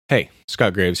Hey,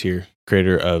 Scott Graves here,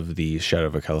 creator of the Shadow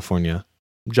of California.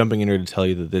 I'm jumping in here to tell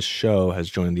you that this show has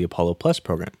joined the Apollo Plus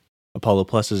program. Apollo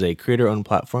Plus is a creator-owned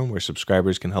platform where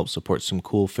subscribers can help support some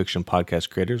cool fiction podcast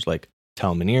creators like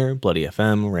Tal Minear, Bloody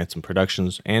FM, Ransom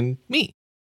Productions, and me.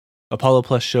 Apollo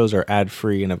Plus shows are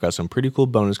ad-free, and I've got some pretty cool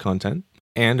bonus content.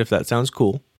 And if that sounds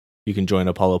cool, you can join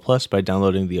Apollo Plus by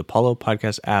downloading the Apollo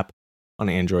Podcast app on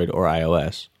Android or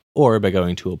iOS, or by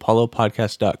going to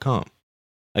apollopodcast.com.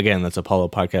 Again, that's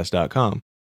apollopodcast.com,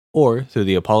 or through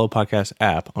the Apollo Podcast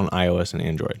app on iOS and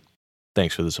Android.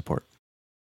 Thanks for the support.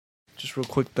 Just real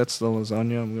quick, that's the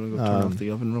lasagna. I'm going to go turn off the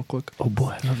oven real quick. Oh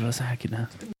boy, I love lasagna now.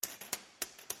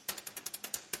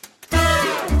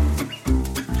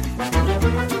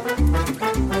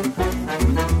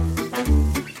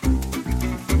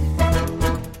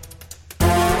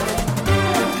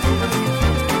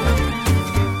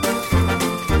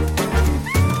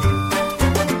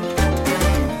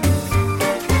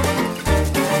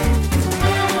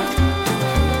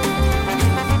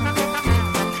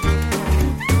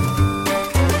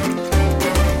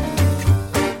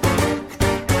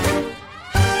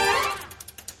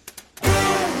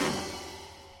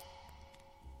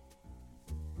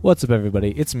 What's up,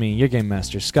 everybody? It's me, your Game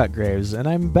Master, Scott Graves, and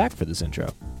I'm back for this intro.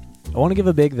 I want to give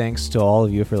a big thanks to all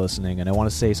of you for listening, and I want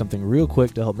to say something real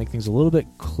quick to help make things a little bit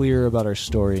clearer about our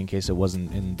story in case it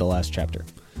wasn't in the last chapter.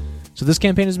 So this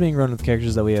campaign is being run with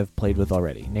characters that we have played with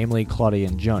already, namely Claudia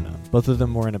and Jonah. Both of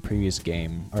them were in a previous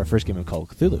game, our first game of Call of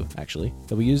Cthulhu, actually,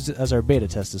 that we used as our beta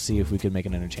test to see if we could make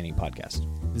an entertaining podcast.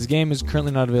 This game is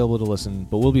currently not available to listen,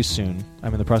 but will be soon.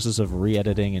 I'm in the process of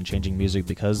re-editing and changing music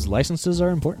because licenses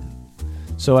are important.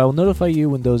 So I will notify you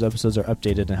when those episodes are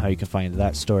updated and how you can find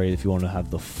that story if you want to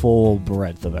have the full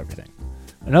breadth of everything.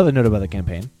 Another note about the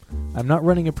campaign, I'm not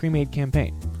running a pre-made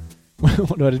campaign.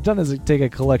 What I've done is take a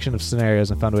collection of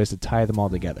scenarios and found ways to tie them all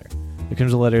together. The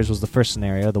Crimson Letters was the first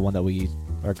scenario, the one that we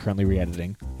are currently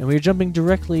re-editing, and we are jumping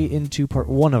directly into part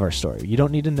 1 of our story. You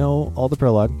don't need to know all the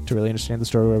prologue to really understand the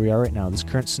story where we are right now. This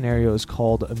current scenario is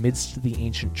called Amidst the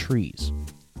Ancient Trees.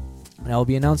 And I will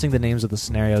be announcing the names of the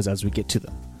scenarios as we get to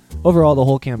them. Overall, the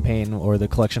whole campaign, or the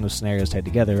collection of scenarios tied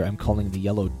together, I'm calling the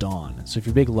Yellow Dawn. So if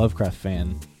you're a big Lovecraft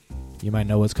fan, you might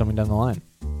know what's coming down the line.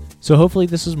 So hopefully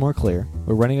this is more clear.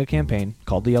 We're running a campaign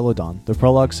called the Yellow Dawn. The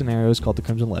prologue scenario is called the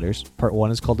Crimson Letters. Part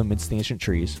 1 is called Amidst the Ancient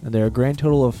Trees. And there are a grand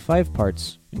total of 5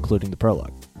 parts, including the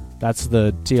prologue. That's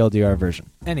the TLDR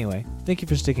version. Anyway, thank you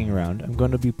for sticking around. I'm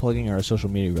going to be plugging our social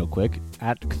media real quick.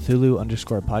 At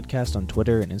Cthulhu_podcast on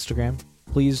Twitter and Instagram.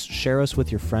 Please share us with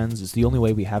your friends. It's the only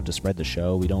way we have to spread the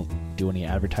show. We don't do any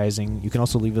advertising. You can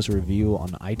also leave us a review on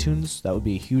iTunes. That would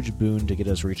be a huge boon to get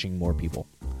us reaching more people.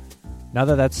 Now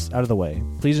that that's out of the way,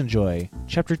 please enjoy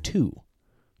Chapter 2.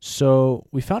 So,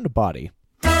 we found a body.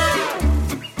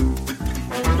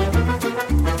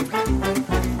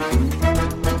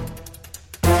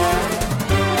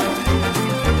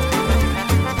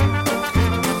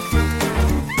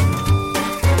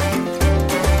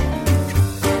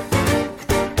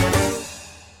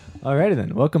 Alrighty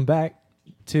then, welcome back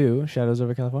to Shadows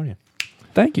over California.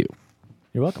 Thank you.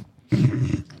 You're welcome.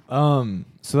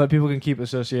 So that people can keep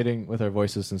associating with our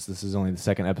voices since this is only the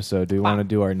second episode, do we want to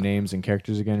do our names and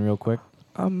characters again real quick?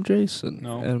 I'm Jason,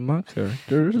 and my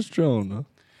character is Jonah.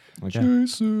 Okay.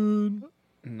 Jason.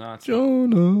 Not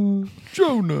Jonah.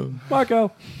 Jonah.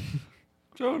 Marco.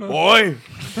 Jonah. Boy.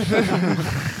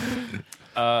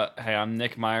 Hey, I'm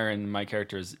Nick Meyer, and my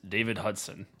character is David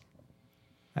Hudson.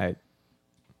 Hi.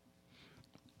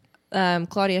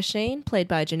 Claudia Shane, played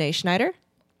by Janae Schneider.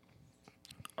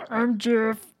 I'm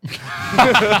Jeff.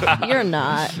 You're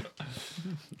not.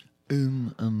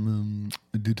 I'm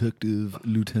Detective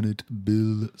Lieutenant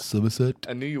Bill Somerset.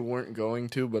 I knew you weren't going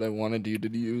to, but I wanted you to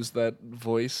use that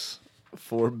voice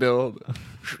for Bill.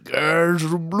 Skies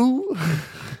are blue.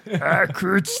 I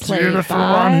could steal if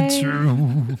I wanted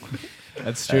to.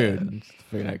 That's true.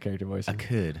 Figuring out character voices. I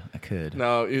could.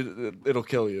 No, it'll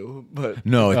kill you. But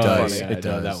No, it Oh, does. yeah, it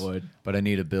does. that would. But I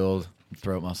need to build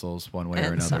throat muscles one way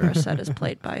or And another. Somerset is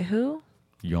played by who?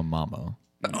 Your mama.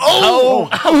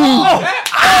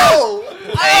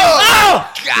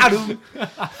 got him.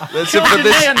 That's Kill it for Janae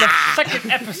this. in the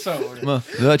second episode.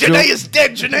 Janae is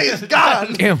dead. Janae is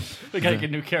gone. Damn. We gotta get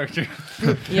a new character.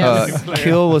 Yes.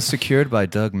 Kill was secured by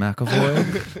Doug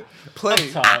McAvoy.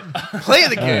 Play Top.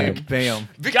 the game. Bam.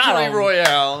 Victory Got 'em.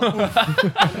 Royale.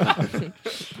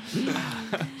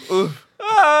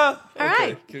 All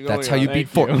right. That's how you beat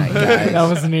Thank you. Fortnite, guys. That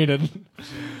was needed.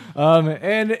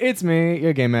 And it's me,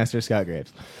 your Game Master, Scott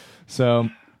Graves. So,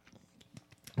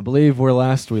 I believe where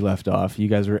last we left off, you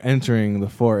guys were entering the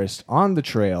forest on the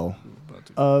trail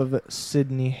of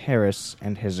Sidney Harris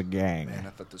and his gang. Man, I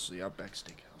thought this was the Outback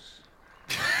Steakhouse.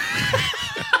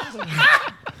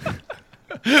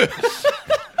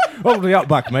 Welcome to the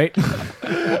Outback, mate.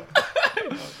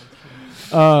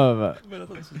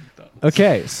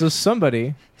 Okay, so some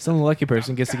lucky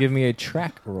person gets to give me a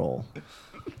track roll.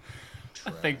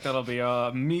 I think that'll be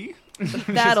me.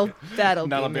 That'll That'll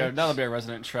be be me. that'll be our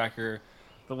resident tracker,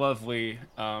 the lovely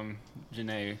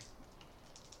Janae.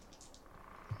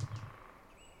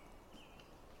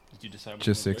 Did you decide? what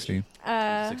Just level it 60. is?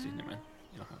 60. Never mind.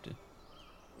 You don't have to.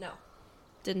 No,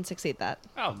 didn't succeed that.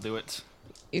 I'll do it.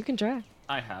 You can try.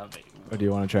 I have Or do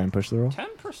you want to try and push the roll?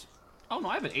 10%. Oh no,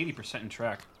 I have an 80% in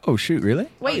track. Oh, shoot, really?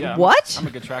 Wait, Oh, yeah, what? I'm a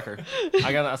good tracker.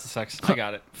 I got it. That's a sex. I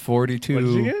got it.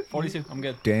 42. 42. I'm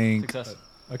good. Dang. Success.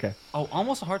 Okay. Oh,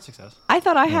 almost a hard success. I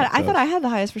thought I had. Yeah, I thought I had the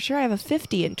highest for sure. I have a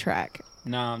 50 in track.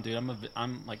 No, dude,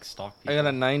 I'm like stock. I got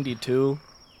a 92.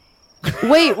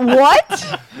 Wait, what?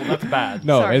 Well, that's bad.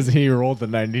 No, Sorry. as he rolled the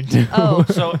 92. Oh,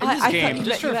 So in I this thought game, you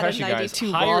just to meant you had refresh a you guys,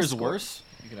 92 higher law is score. worse.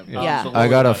 You can have Yeah. so I lower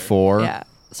got is a better. 4. yeah.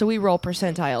 So we roll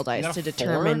percentile dice got to a 4?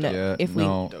 determine Yeah, if we.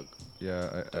 no.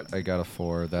 Yeah, I got a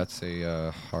 4. That's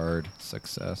a hard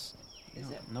success.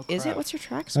 No Is it? crap. What's your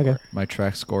track score? Okay. My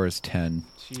track score is 10.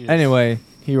 Jeez. Anyway,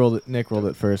 he rolled it. Nick rolled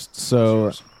it first.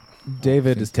 So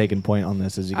David is taking point on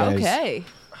this as you guys. Okay.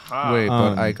 Ah, Wait, but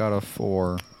Um, I got a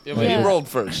 4. Yeah, but Yeah. you rolled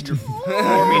first.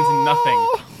 4 means nothing.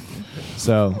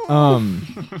 So,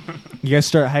 you guys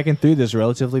start hiking through this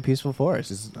relatively peaceful forest.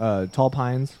 It's tall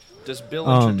pines. Does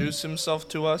Bill introduce himself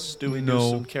to us? Do we do No.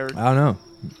 some character? I don't know.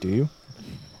 Do you?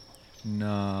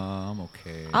 Nah, I'm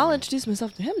okay. I'll introduce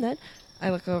myself to him then. I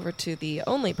look over to the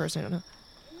only person I don't know.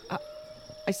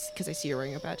 Because I see you're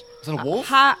wearing a badge. Is that a wolf?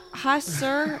 Hi,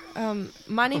 sir.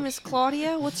 My name is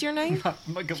Claudia. What's your name? I'm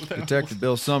not good with that. Detective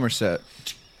Bill Somerset.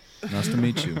 Nice to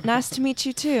meet you. Nice to meet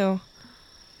you too.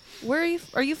 Where are you?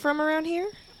 Are you from around here?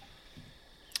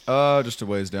 Just a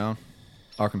ways down.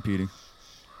 Arkham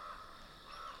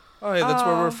Oh, yeah, that's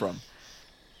where we're from.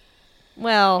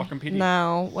 Well, Arkham PD.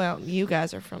 no. Well, you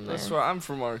guys are from there. That's where I'm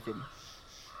from, Arkham.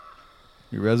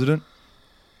 You resident?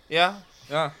 Yeah.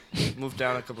 Moved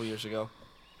down a couple years ago.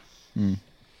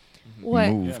 What?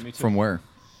 Moved. Yeah, me too. From where?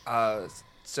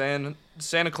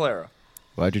 Santa Clara.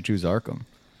 Why'd you choose Arkham?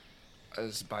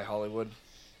 It's by Hollywood.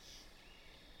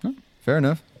 Fair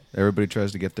enough. Everybody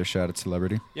tries to get their shot at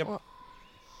celebrity. Yep.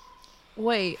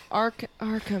 Wait,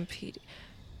 Arkham PD.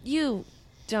 You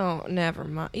don't. Never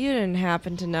mind. You didn't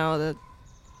happen to know that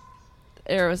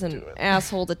there was an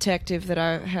asshole detective that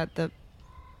I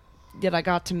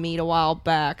got to meet a while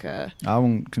back. I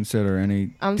won't consider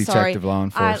any I'm detective sorry. law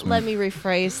enforcement. Let me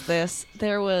rephrase this.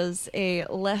 There was a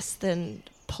less than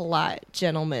polite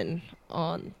gentleman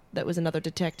that was another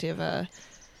detective.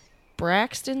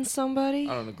 Braxton somebody?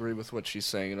 I don't agree with what she's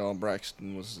saying at all.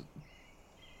 Braxton was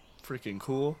freaking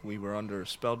cool. We were under a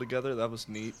spell together. That was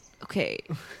neat. Okay.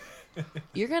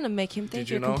 You're going to make him think Did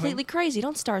you you're know him? completely crazy.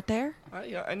 Don't start there.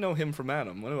 I know him from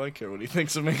Adam. What do I care what he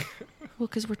thinks of me? Well,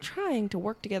 because we're trying to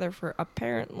work together for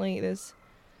apparently this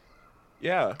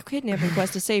Yeah. kidnapping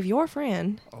quest to save your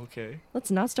friend. Okay.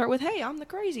 Let's not start with, hey, I'm the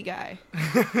crazy guy.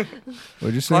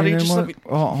 What'd you say Claudia, your name just let was? me-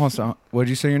 Oh, hold on. What'd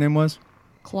you say your name was?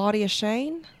 Claudia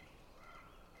Shane?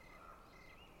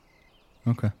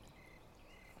 Okay.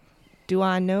 Do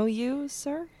I know you,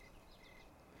 sir?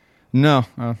 No.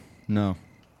 No.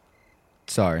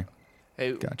 Sorry.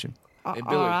 Hey, Gotcha. Hey,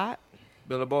 Billy. All right.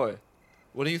 Billy boy,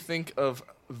 what do you think of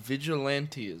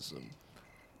vigilantism?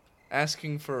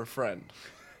 Asking for a friend.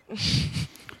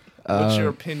 What's your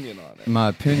opinion on it? My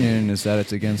opinion is that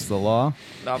it's against the law.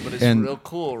 No, but it's and- real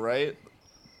cool, right?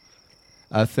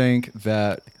 I think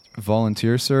that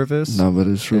volunteer service. but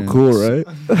it's real cool, right?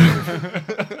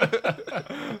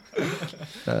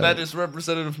 That is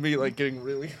representative of me, like, getting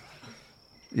really...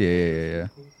 Yeah.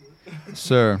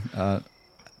 Sir,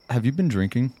 have you been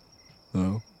drinking?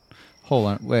 No. Hold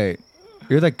on. Wait.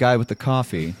 You're that guy with the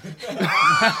coffee.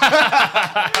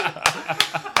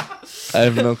 I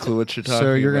have no clue what you're talking about.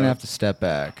 Sir, you're going to have to step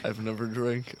back. I've never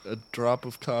drank a drop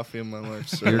of coffee in my life,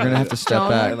 sir. You're going to have to step Jonah,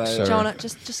 back, I- sir. Jonah,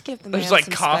 just give the man There's like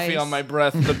some coffee space. on my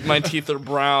breath, but my teeth are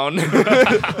brown.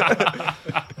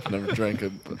 I've never drank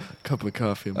a cup of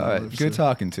coffee in my All right. life. Good sir.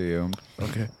 talking to you.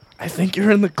 Okay. I think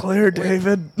you're in the clear,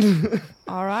 David.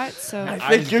 All right, so... I I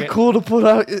think just you're get- cool to put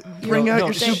out, bring No, out no,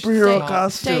 your Dave, superhero Dave,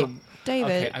 costume.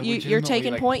 David, Okay, I you're legitimately,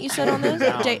 taking like, point, you said, on this?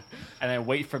 down, Da- and then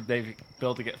wait for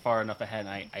Bill to get far enough ahead.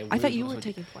 And I thought you were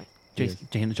taking point.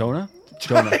 Jonah?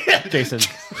 Jason.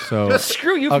 So,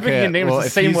 Screw you for making a name. well, It's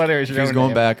the if same he's- letter as if your he's own going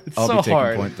name. back, It's I'll so be taking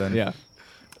hard. point then. Yeah.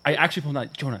 I actually pulled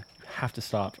out, Jonah, you have to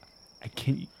stop. I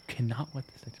can't. cannot let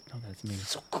this detective know that's me.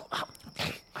 So cool.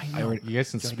 I know. You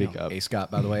guys can speak up. Hey, Scott,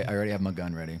 by the way, I already have my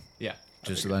gun ready. Yeah.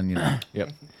 Just letting you know.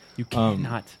 Yep. You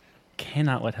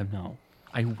cannot let him know.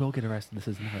 I will get arrested. This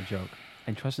is not a joke. I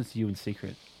entrust this to you in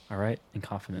secret, all right? In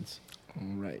confidence. All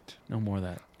right. No more of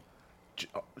that.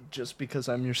 Just because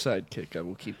I'm your sidekick, I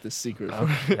will keep this secret.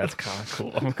 Okay, that's kind of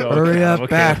cool. Hurry up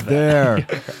back there.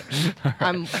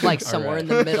 I'm like somewhere in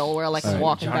the middle where like I'm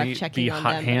walking Johnny, back, checking be on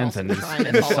hot them, hands and and also trying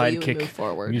and to follow you and sidekick move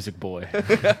forward. music boy.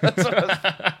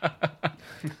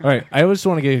 All right. I just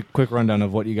want to get a quick rundown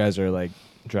of what you guys are like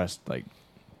dressed like.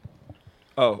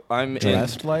 Oh, I'm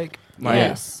Dressed like?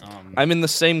 Yes. I'm in the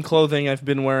same clothing I've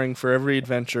been wearing for every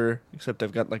adventure, except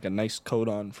I've got like a nice coat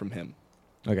on from him.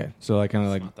 Okay. So like kind of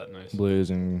like Not that nice.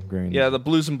 blues and greens. Yeah, the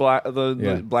blues and black, the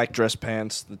Yeah. black dress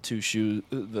pants, the two shoes,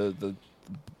 the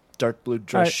dark blue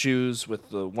dress Alright. shoes with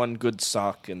the one good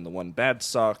sock and the one bad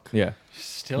sock. Yeah.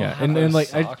 Still Yeah. have And like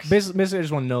socks. basically I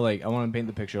just want to know like I want to paint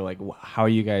the picture like how are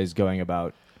you guys going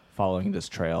about following this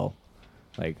trail?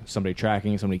 Like somebody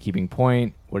tracking, somebody keeping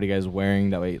point. What are you guys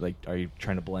wearing? That way, like, are you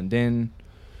trying to blend in? Are you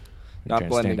Not trying to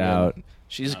blending stand in. out.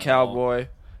 She's a Not at all. cowboy.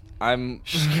 I'm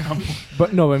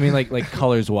But no, I mean like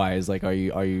colors wise. Like, are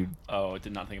you Oh, I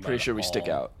did not think about it. pretty sure we at stick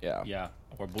all. out. Yeah. Yeah.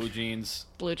 I wear blue jeans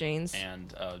Blue jeans.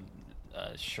 and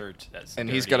a shirt that's And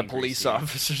he's dirty got a and police greasy.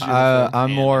 officer's I'm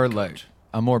And more a coat. like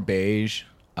I'm more beige,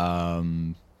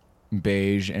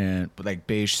 beige and like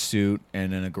beige suit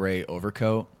and then a gray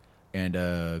overcoat and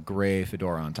a gray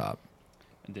fedora on top.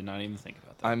 I did not even think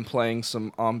about that. I'm playing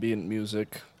some ambient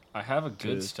music. I have a good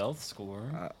Good. stealth score.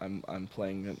 I'm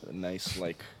playing a nice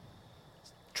like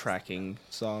tracking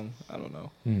song. I don't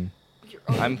know. You're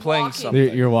I'm playing walking.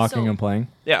 something. you're walking So- and playing?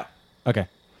 Yeah. Okay.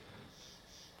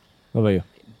 What about you?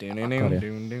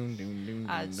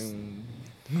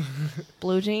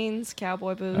 Blue jeans,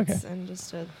 cowboy boots, and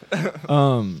just a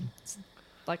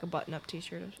like a button-up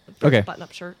T-shirt, Okay.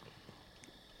 button-up shirt.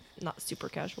 Not super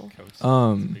casual. Coats.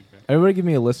 Big bag. Everybody, give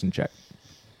me a listen check.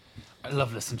 I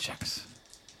love listen checks.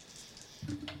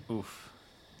 Oof.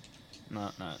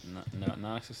 Not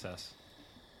a success.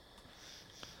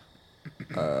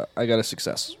 I got a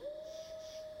success.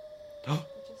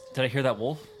 Did I hear that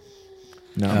wolf?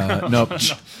 No. Nope.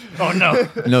 Oh no.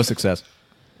 No success.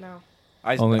 No.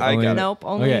 I Only- got it. Nope.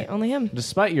 Only Okay. only him.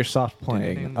 Despite your soft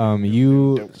playing,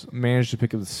 you managed to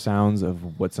pick up the sounds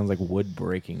of what sounds like wood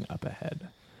breaking up ahead.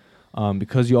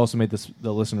 Because you also made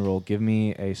the listen roll, give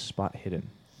me a spot hidden.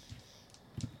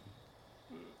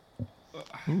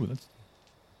 Ooh, that's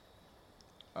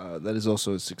That is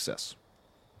also a success.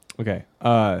 Okay.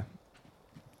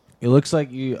 It looks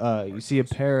like you see a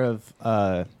pair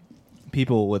of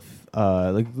people with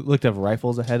look to have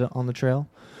rifles ahead on the trail.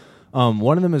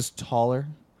 One of them is taller.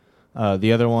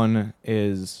 The other one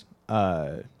is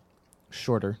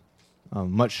shorter,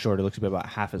 much shorter. Looks to be about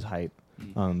half his height.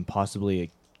 Possibly a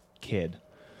kid.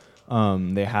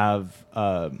 They have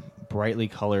brightly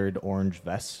colored orange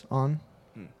vests on.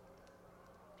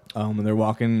 And they're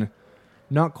walking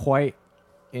not quite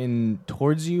in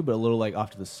towards you, but a little like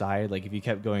off to the side. Like if you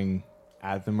kept going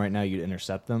at them right now, you'd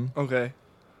intercept them. Okay.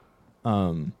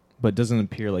 But it doesn't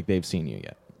appear like they've seen you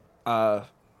yet.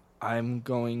 I'm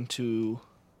going to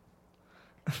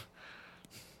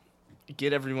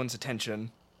get everyone's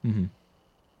attention. Mm-hmm.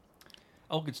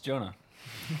 Oh, it's Jonah.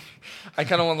 I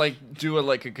kind of want to like do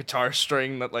a guitar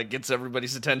string that like gets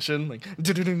everybody's attention, like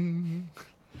doo-doo-doo.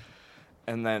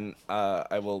 And then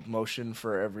I will motion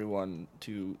for everyone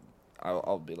to.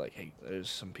 I'll be like, hey, there's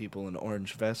some people in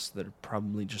orange vests that are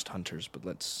probably just hunters, but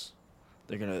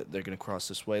they're gonna cross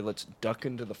this way. Let's duck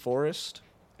into the forest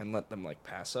and let them like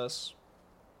pass us.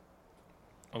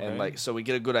 Okay. And like so we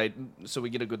get a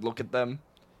good look at them,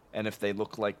 and if they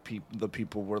look like the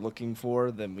people we're looking for,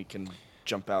 then we can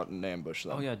jump out and ambush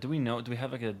them. Oh yeah. Do we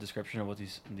have like a description of what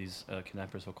these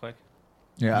kidnappers look like?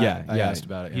 yeah. I asked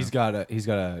about it. He's got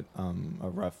a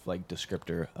rough like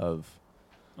descriptor of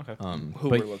Okay. Who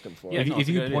but we're looking for. Yeah, if, no, if it's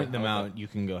a you good point idea. them I like out, you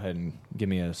can go ahead and give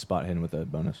me a spot hidden with a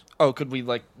bonus. Oh, could we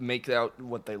like make out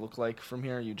what they look like from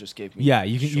here? You just gave me. Yeah,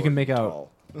 you can short, make out.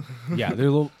 tall. Yeah, they're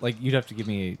a little like you'd have to give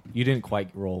me. You didn't quite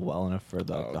roll well enough for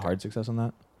the okay. hard success on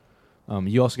that.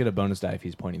 You also get a bonus die if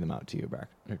he's pointing them out to you, back.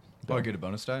 Oh, I get a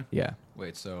bonus die? Yeah.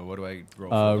 Wait, so what do I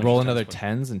roll? Roll another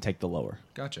tens and take the lower.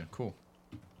 Gotcha. Cool.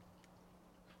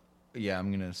 Yeah,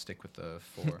 I'm gonna stick with the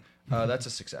 4. That's a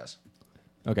success.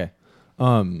 Okay.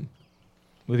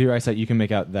 With your eyesight, you can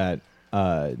make out that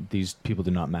these people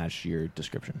do not match your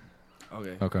description.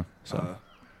 Okay. Okay. So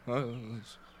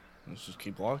Let's just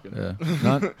keep walking. Yeah.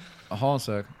 Not a hall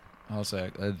sec.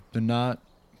 They're not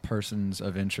persons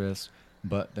of interest,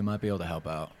 but they might be able to help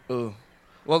out.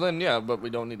 Well, Well, then, yeah, but we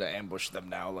don't need to ambush them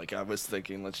now. Like I was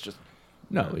thinking, let's just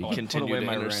No, we I'll continue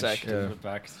to intersect. Put it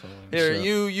back, so- Here,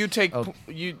 So- you take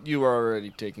you are already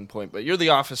taking point, but you're the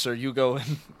officer. You go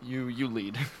and you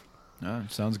lead.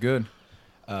 Sounds good.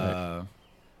 Hey,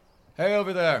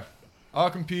 over there,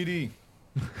 Arkham PD.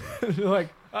 like,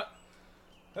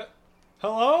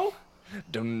 hello?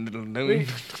 Dun, dun, dun.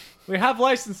 We have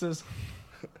licenses.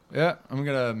 Yeah, I'm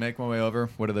gonna make my way over.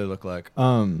 What do they look like?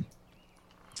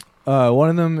 One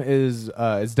of them is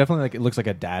it's definitely like it looks like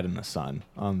a dad and a son.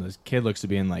 The kid looks to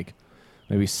be in like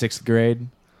maybe 6th grade.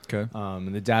 Okay.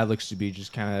 And the dad looks to be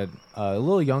just kind of a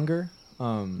little younger.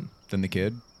 Then the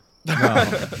kid.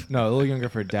 No, a little younger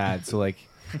for dad. So like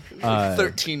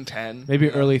 1310. maybe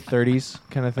early 30s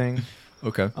kind of thing.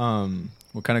 Okay.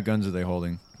 What kind of guns are they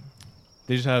holding?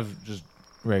 They just have just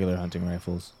regular hunting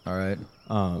rifles. All right.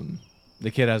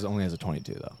 The kid only has a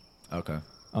 22 though. Okay.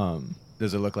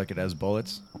 Does it look like it has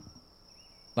bullets?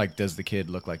 Like, does the kid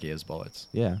look like he has bullets?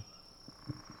 Yeah,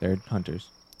 they're hunters.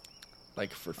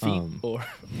 Like for feet or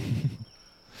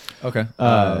Okay.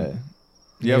 Uh,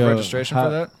 Do you have yo, registration for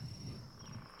that?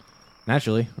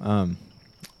 Naturally.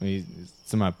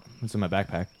 It's in my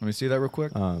backpack. Let me see that real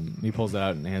quick. He pulls it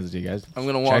out and hands it to you guys. I'm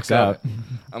gonna walk Checks up. out.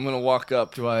 I'm gonna walk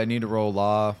up. Do I need to roll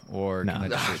law or No. can I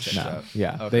just say it checks No. out?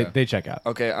 Yeah, Okay. they check out.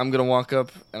 Okay, I'm gonna walk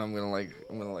up and I'm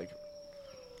gonna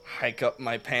hike up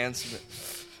my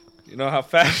pants. You know how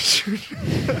fast you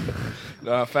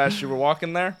were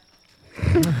walking there?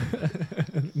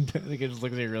 The kid just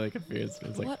looks at you really confused.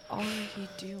 It's like, What are you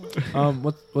doing?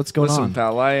 what's going Listen, on?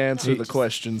 pal, I answer the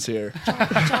questions here.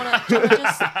 Jonah,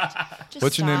 just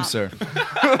What's your name, stop.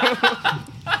 sir?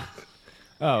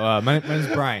 My name's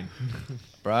Brian.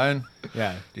 Brian?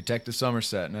 Yeah, Detective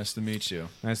Somerset. Nice to meet you.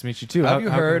 nice to meet you too. Have you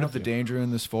How can I heard help of the you? danger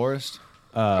in this forest?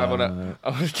 I wanna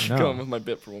keep no. going with my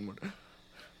bit for one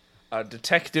more.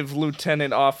 Detective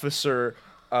Lieutenant Officer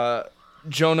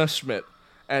Jonah Schmidt,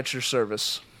 at your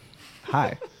service.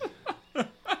 Hi.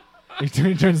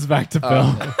 He turns back to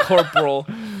Bill. Corporal,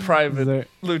 Is Private, there-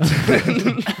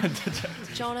 Lieutenant.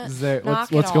 Jonah, is there-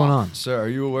 knock what's it going off. on? Sir, are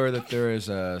you aware that there is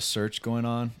a search going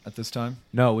on at this time?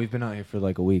 No, we've been out here for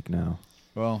like a week now.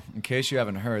 Well, in case you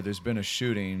haven't heard, there's been a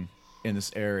shooting in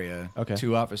this area. Okay.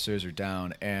 2 officers are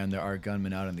down, and there are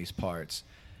gunmen out in these parts.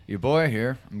 Your boy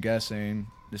here, I'm guessing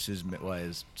this is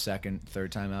his 2nd, 3rd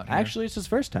time out here? Actually, it's his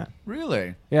first time.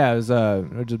 Really? Yeah, it was a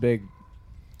big.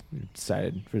 We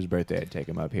decided for his birthday I'd take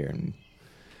him up here, and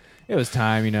it was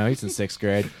time. He's in 6th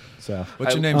grade. So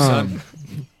What's your name, son?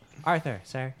 Arthur,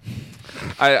 sir.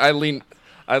 I lean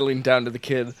down to the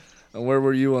kid. And where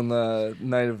were you on the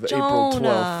night of April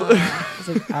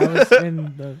 12th? I was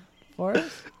in the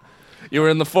forest. You were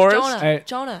in the forest? Hey.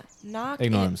 Jonah, knock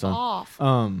Ignore it him, son. off.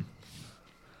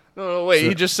 No, wait.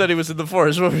 He just said he was in the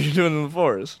forest. What were you doing in the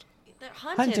forest? They're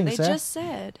hunting. Hunting, They sir. just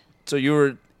said. So you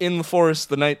were in the forest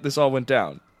the night this all went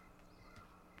down.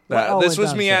 What all This went was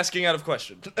down, me sir? asking out of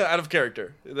question, out of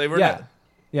character. They were.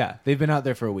 Yeah, they've been out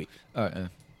there for a week.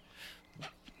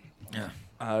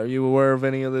 Are you aware of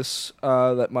any of this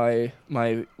that my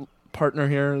partner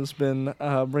here has been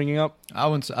bringing up? I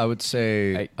would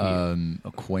say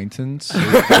acquaintance.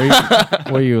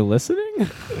 Were you listening?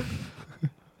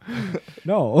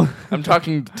 No. I'm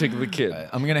talking to the kid.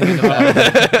 I'm gonna hand him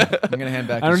back. I'm gonna hand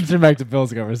back. I don't his- turn back to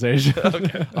Bill's conversation.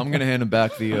 I'm gonna hand him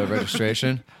back the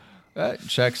registration.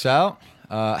 Checks out.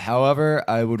 However,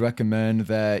 I would recommend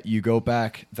that you go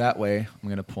back that way. I'm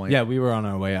gonna point. Yeah, we were on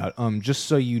our way out. Just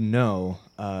so you know,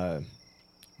 we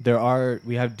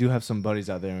do have some buddies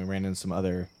out there, and we ran into some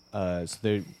other. So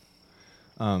they,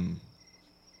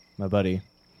 my buddy.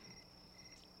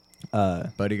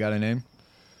 Buddy got a name?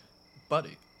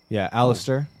 Buddy. Yeah,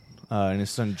 Alistair, and his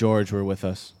son George were with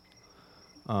us.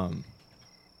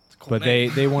 But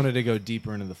they wanted to go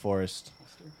deeper into the forest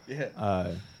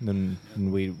Yeah. than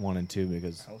we wanted to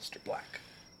because Alistair Black.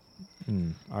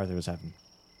 Arthur was having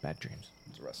bad dreams.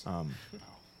 He's arrested.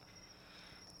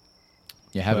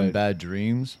 You having But- bad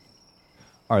dreams?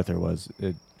 Arthur was.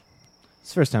 It's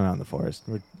his first time out in the forest.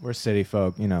 We're city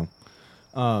folk, We're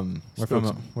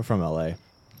Spooks. from LA.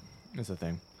 It's a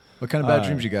thing. What kind of bad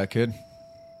dreams you got, kid?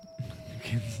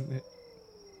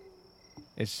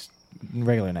 It's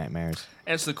regular nightmares.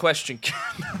 Answer the question.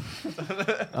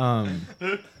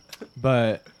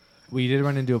 But we did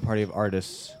run into a party of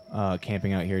artists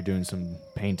camping out here doing some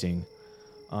painting.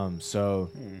 So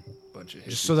Bunch of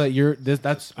just so that you're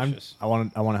that's Suspicious. I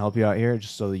want to help you out here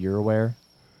just so that you're aware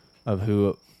of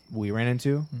who we ran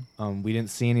into. We didn't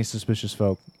see any suspicious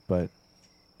folk, but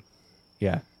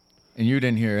yeah. And you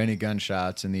didn't hear any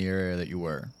gunshots in the area that you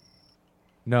were.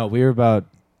 No, we were about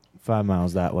 5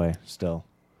 miles that way still.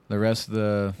 The rest of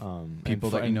the people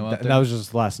that you know out and there? that was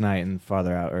just last night and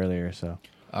farther out earlier. So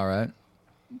All right.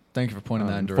 Thank you for pointing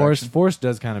that in direction. Forest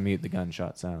does kind of mute the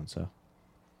gunshot sound. So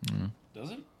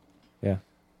Does it? yeah,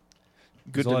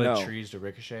 Good there's a to lot know. of trees to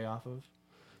ricochet off of.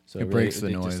 So It breaks the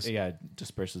noise. It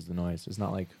disperses the noise. It's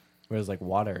not like whereas like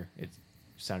water,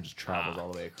 sound just travels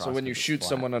all the way across. So when you 'cause it's shoot flat.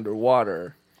 someone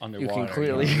underwater, Underwater. you can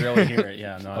clearly. You really hear it.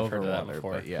 Yeah, no, I've over heard of that water,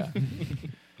 before. but yeah.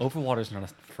 Overwater's not a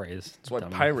phrase. That's why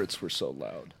dummy. pirates were so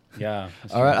loud. Yeah.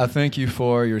 that's All right. true. I thank you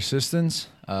for your assistance.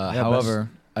 However,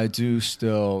 I do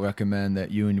still recommend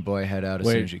that you and your boy head out as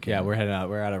soon as you can. Yeah, we're heading out.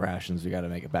 We're out of rations. We got to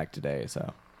make it back today.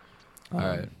 So, All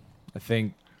right. I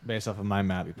think based off of my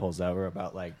map, he pulls out. We're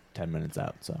about like 10 minutes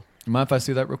out. So, You mind if I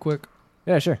see that real quick?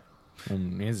 yeah, sure.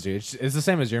 It's the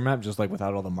same as your map, just like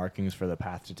without all the markings for the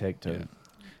path to take to. Yeah.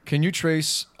 Can you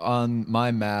trace on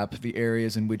my map the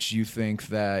areas in which you think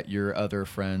that your other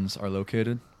friends are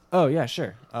located? Oh yeah,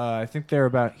 sure. I think they're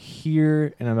about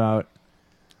here and about.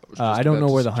 was I just don't about know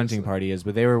to where the suggest hunting that. party is,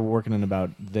 but they were working in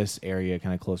about this area,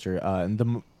 kind of closer.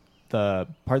 And the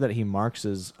part that he marks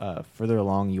is further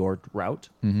along your route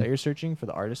Mhm. that you're searching for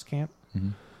the artist camp.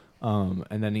 Mm-hmm.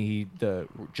 And then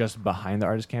just behind the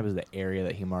artist camp is the area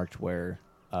that he marked where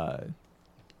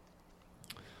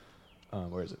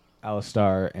is it?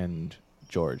 Alistar and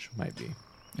George might be.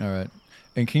 All right.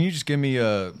 And can you just give me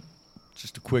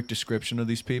just a quick description of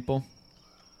these people?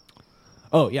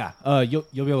 Oh yeah, you'll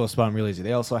be able to spot them real easy.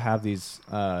 They also have these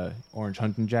orange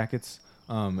hunting jackets.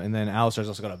 And then Alistar's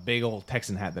also got a big old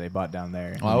Texan hat that he bought down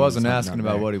there. Well, I wasn't asking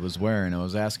about what he was wearing. I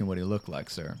was asking what he looked like,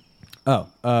 sir. Oh,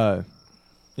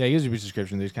 yeah, he gives you a brief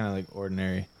description. He's kind of like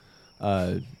ordinary,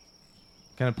 kind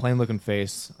of plain looking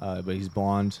face, but he's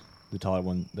blonde. The taller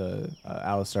one, the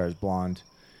Alistar is blonde.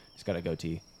 He's got a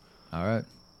goatee. All right.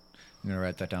 I'm going to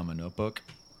write that down in my notebook.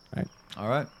 Right. All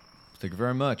right. Thank you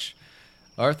very much.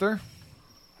 Arthur,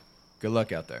 good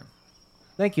luck out there.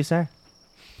 Thank you, sir.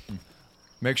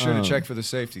 Make sure to check for the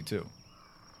safety, too.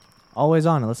 Always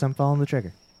on, unless I'm following the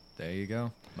trigger. There you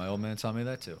go. My old man taught me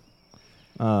that, too.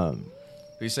 All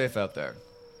Be safe out there.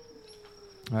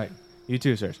 right, you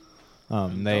too, sirs.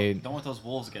 They Don't let those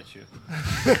wolves get you.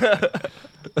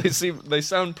 They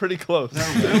sound pretty close.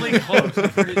 They're really close.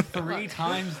 I've heard it 3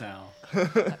 times now.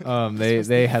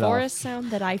 they head off. Forest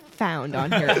sound that I found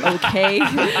on here. Okay.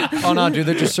 Oh, no, dude.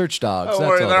 They're just search dogs. Don't That's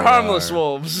worry, all they're they harmless are.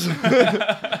 wolves.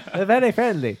 They're very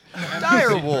friendly.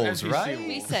 Dire wolves, NPC right?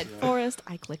 We said forest.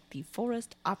 I clicked the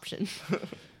forest option.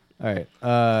 All right.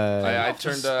 I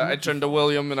turned to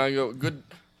William and I go, good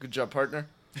job, partner.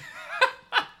 You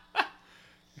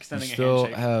Extending a still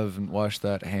handshake. haven't washed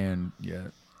that hand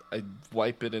yet. I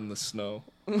wipe it in the snow.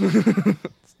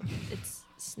 It's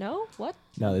snow. What?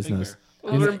 No, there's Big no. bear.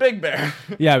 Oh, we're in Big Bear.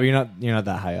 Yeah, but you're not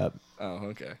that high up. Oh,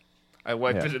 okay. I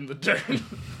wipe Yeah. it in the dirt.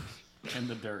 In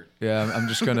the dirt. Yeah, I'm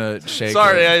just going to shake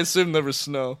Sorry, it. I assumed there was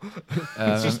snow.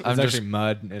 I'm It's just actually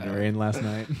mud and rain last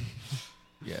night.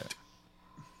 yeah.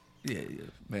 Yeah.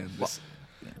 Man,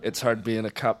 it's hard being a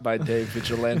cop by day,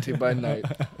 vigilante by night.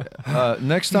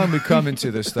 Next time we come into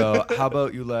this, though, how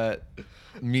about you let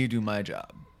me do my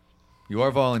job? You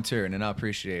are volunteering, and I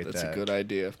appreciate That's that. a good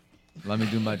idea. Let me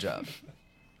do my job.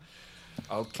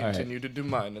 I'll continue to do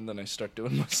mine, and then I start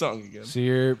doing my song again. So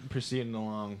you're proceeding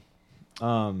along.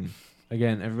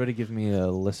 Again, everybody give me a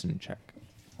listen check.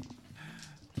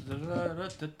 It's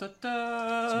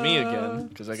me again,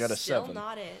 because I got a Still 7.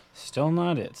 not it. Still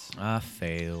not it. I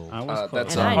failed. I was close.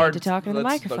 That's And a I hard- need to talk into the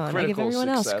that's the microphone. I give critical everyone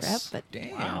else success. crap, but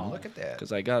Damn, Wow. look at that.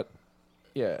 Because I got,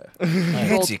 yeah.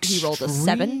 he rolled a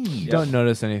 7. You don't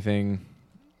notice anything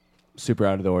super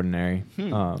out of the ordinary.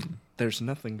 There's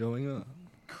nothing going on.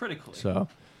 Critically.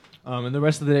 And the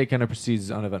rest of the day kind of proceeds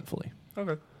uneventfully.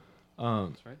 Okay.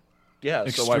 That's right. Yeah,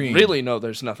 so I Extreme. really know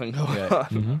there's nothing going Yeah.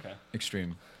 on. Okay.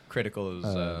 Extreme. Critical is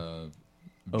one.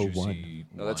 juicy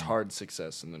No, that's one. hard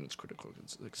success, and then it's critical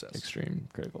success. Extreme,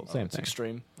 critical, Oh, same it's thing.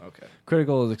 extreme? Okay.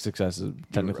 Critical is success is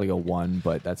technically a 1,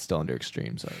 but that's still under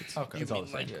extreme, so it's Okay. You it's all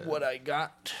mean the same. like what I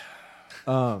got?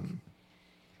 There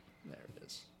it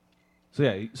is. So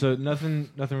yeah, so nothing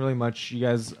really much. You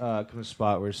guys come to a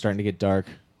spot where it's starting to get dark.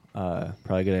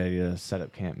 Probably a good idea to set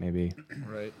up camp, maybe.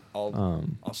 Right.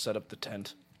 I'll set up the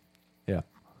tent. Yeah.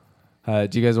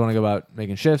 Do you guys want to go about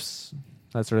making shifts,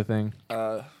 that sort of thing?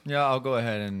 Yeah, I'll go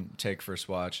ahead and take first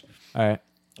watch. All right.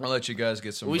 I'll let you guys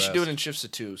get some We rest. should do it in shifts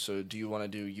of 2. So do you want to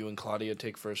do you and Claudia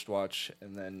take first watch,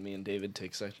 and then me and David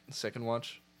take second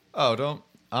watch? Oh, don't.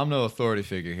 I'm no authority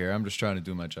figure here. I'm just trying to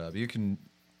do my job. You can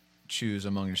choose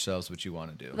among yourselves what you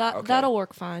want to do. Okay. That'll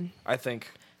work fine. I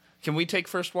think. Can we take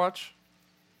first watch?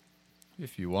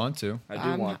 If you want to. I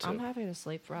do want to. I'm happy to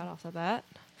sleep right off the bat.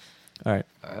 All right.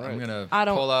 I'm gonna I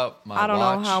don't- pull out my I don't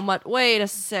watch. know how much. Wait a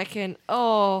second.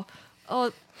 Oh,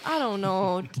 I don't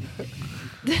know.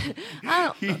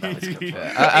 I don't.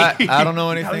 I don't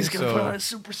know anything. He's gonna put on So a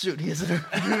super suit. He isn't.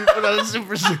 Put on a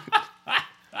super suit.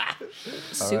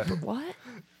 Super what?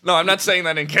 No, I'm not saying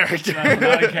that in character.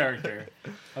 Not a character.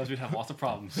 Otherwise, we'd have lots of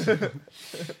problems.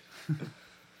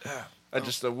 I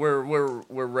just we're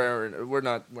raring. We're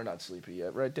not sleepy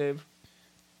yet, right, Dave?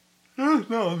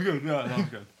 No, I'm good. No, I'm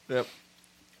good. Yep.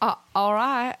 All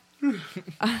right.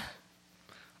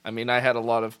 I mean, I had a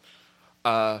lot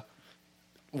of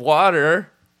water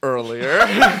earlier.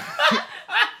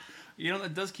 You know,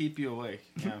 that does keep you awake.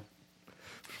 Yeah.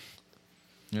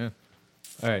 yeah,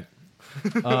 All right.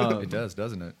 it does,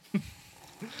 doesn't it?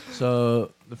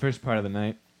 So the first part of the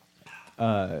night.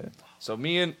 So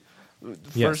me and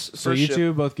Yes. first. So first you ship-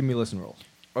 two both give me listen rolls.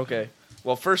 Okay.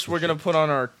 Well, first we're gonna put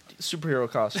on our superhero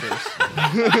costumes.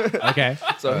 Okay.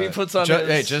 So he puts on.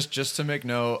 Hey, his, just to make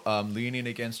note, leaning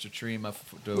against a tree, my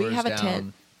doors We have a down.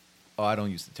 tent. Oh, I don't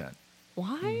use the tent.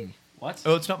 Why? What?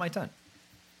 Oh, it's not my tent.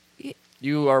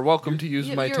 You are welcome to use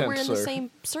my tent, We're in sir. the same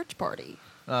search party.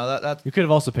 That You could have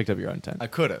also picked up your own tent. I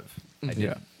could have. I Yeah.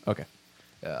 didn't. Okay.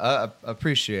 Yeah, I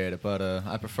appreciate it, but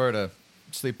I prefer to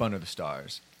sleep under the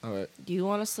stars. All right. Do you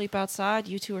want to sleep outside?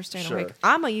 You two are staying Sure. awake.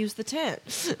 I'm gonna use the tent.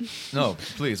 No,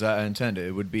 please, I intend it.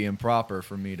 It would be improper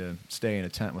for me to stay in a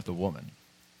tent with a woman.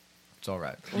 It's all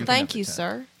right. Well, can thank have the you, tent.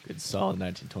 sir. Good solid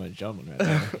 1920 gentleman right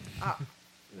there. I'm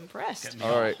impressed. Get me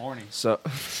All right. horny. So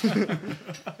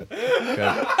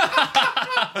Okay.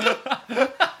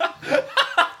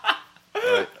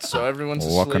 so everyone's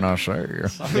What asleep. can I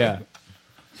say? Yeah.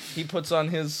 He puts on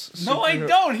his. No, I superhero-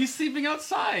 don't. He's sleeping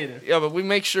outside. Yeah, but we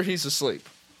make sure he's asleep.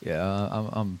 Yeah,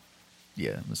 I'm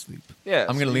asleep. Yeah.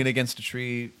 I'm gonna lean against a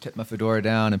tree, tip my fedora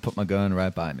down, and put my gun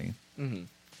right by me. Mm-hmm.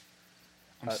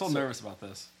 I'm so nervous about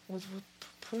this. We'll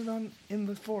put it on in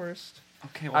the forest.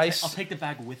 Okay, well, I'll take the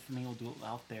bag with me. I'll do it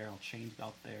out there. I'll change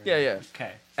out there. Yeah, yeah.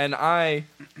 Okay. And I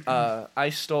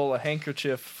stole a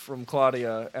handkerchief from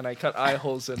Claudia, and I cut eye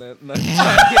holes in it, and then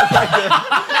tied it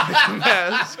like a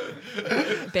mask.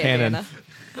 Bandana.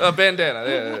 A bandana.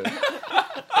 Yeah.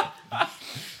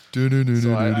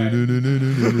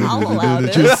 I'll allow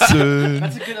this.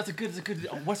 That's a good.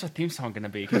 What's our theme song gonna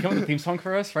be? Can you come up with a theme song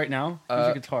for us right now? Use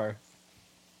your guitar.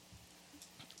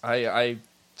 I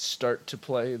start to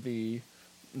play the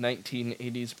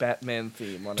 1980s Batman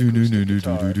theme on acoustic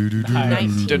guitar. Oh,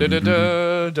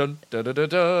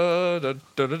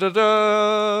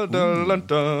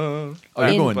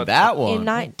 you're going But- that one. In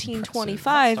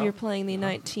 1925, you're playing the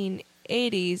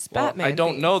 1980s Well, Batman. I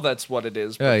don't theme. know that's what it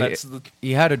is, but Yeah, that's the.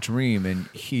 He had a dream and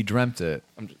he dreamt it,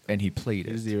 and he played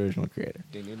He's it. the original creator.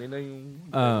 Yeah,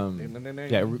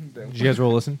 Yeah. Did you guys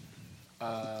roll listen?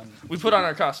 we put on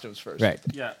our costumes first. Right.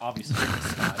 Yeah, obviously.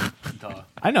 Scott. Duh.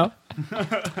 I know.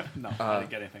 No, I didn't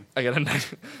get anything. I got a nice.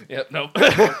 Yep. Nope.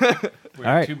 We're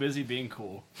All right. too busy being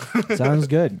cool. Sounds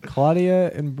good.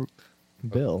 Claudia and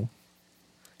Bill,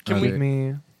 Can give we-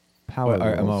 me power. Am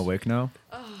I rolls. awake now?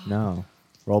 No.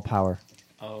 Roll power.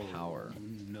 Oh. Power.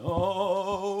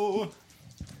 No.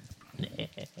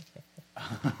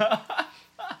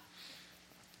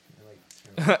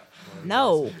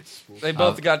 No. They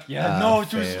both got. Yeah. No,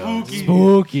 too failed. spooky.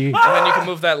 Spooky. And then you can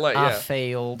move that light. Yeah.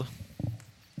 failed.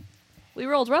 We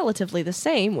rolled relatively the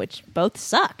same, which both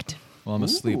sucked. Well, I'm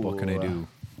asleep. What can I do?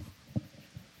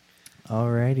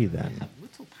 Alrighty then.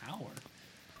 Little power.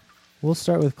 We'll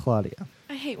start with Claudia.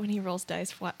 I hate when he rolls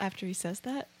dice after he says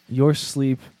that. Your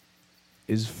sleep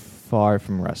is far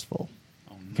from restful.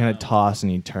 Oh, You kind no. of toss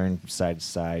and you turn from side to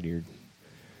side. You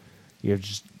have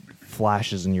just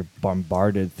flashes and you're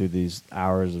bombarded through these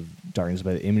hours of darkness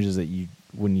by the images that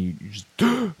when you just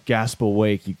gasp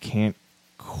awake, you can't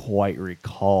quite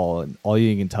recall. And all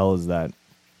you can tell is that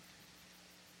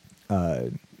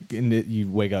you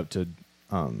wake up to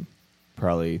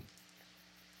probably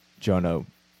Jonah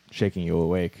shaking you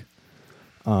awake.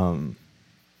 And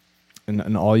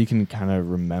all you can kind of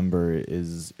remember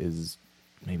is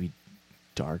maybe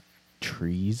dark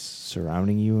trees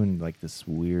surrounding you and like this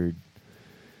weird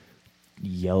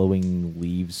yellowing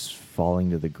leaves falling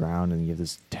to the ground, and you have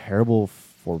this terrible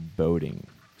foreboding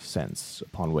sense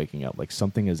upon waking up, like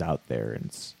something is out there and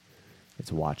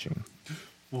it's watching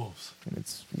Wolves. and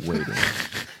it's waiting.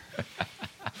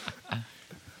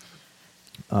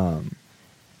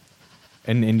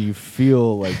 And you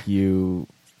feel like you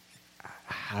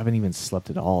haven't even slept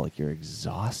at all, like you're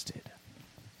exhausted.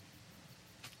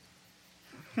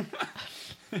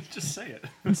 Just say it.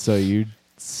 And so you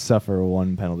suffer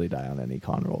one penalty die on any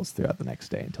con rolls throughout the next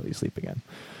day until you sleep again.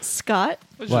 Scott,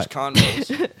 It's What? just con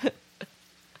rolls.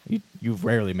 You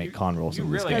rarely make con rolls You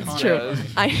in this really game. con That's true.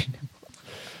 everybody. I It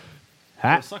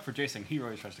Ha! would suck for Jason. He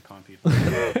always tries to con people.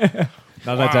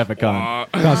 Not that type of con.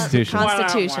 Constitution.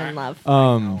 Constitution, love.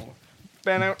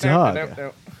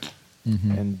 Doug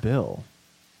and Bill.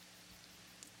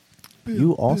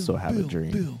 You also have a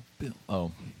dream. Bill.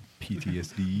 Oh,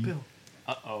 PTSD.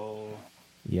 Uh-oh.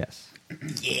 Yes.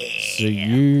 So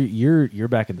you're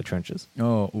back in the trenches,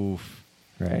 Oh, oof.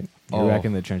 right? You're Oh. back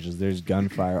in the trenches. There's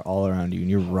gunfire all around you, and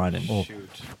you're running. Shoot.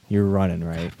 You're running,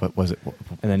 right? What was it?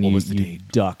 And then what you, was the you date?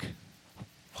 duck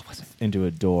What was it? into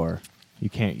a door. You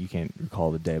can't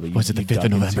recall the day, but you, Was it the you 5th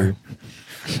of duck November?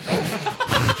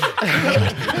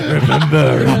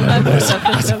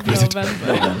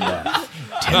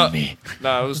 Tell me.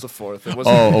 No, it was the 4th. It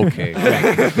wasn't. Oh, okay.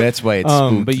 That's why it's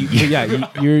spooky. but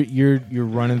you're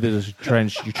running through this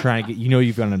trench. You're trying to get.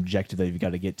 You've got an objective that you've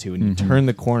got to get to, and you turn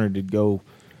the corner to go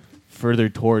further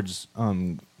towards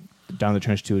down the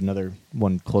trench to another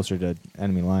one closer to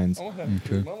enemy lines.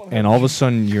 And all of a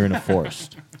sudden, you're in a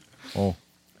forest. Oh,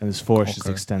 And this forest just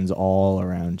Okay. extends all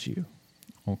around you.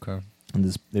 okay. And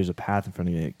there's a path in front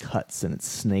of you, and it cuts and it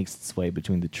snakes its way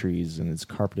between the trees, and it's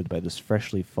carpeted by this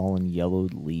freshly fallen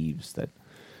yellowed leaves that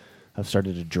have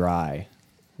started to dry,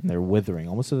 and they're withering,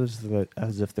 almost as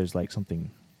if there's like something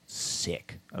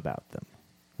sick about them,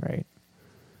 right?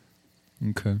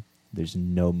 Okay. There's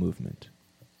no movement,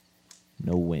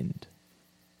 no wind,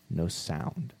 no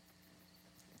sound.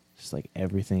 Just like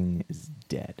everything is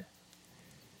dead.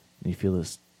 And you feel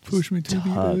this Push me to the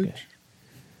tug, edge.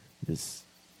 this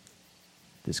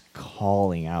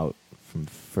calling out from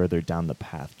further down the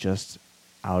path, just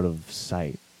out of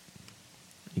sight.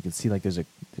 You can see like there's a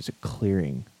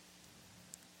clearing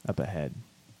up ahead.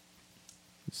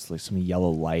 It's like some yellow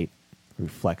light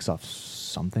reflects off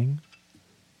something.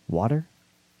 Water?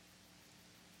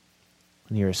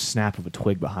 And you hear a snap of a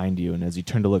twig behind you, and as you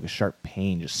turn to look, a sharp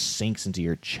pain just sinks into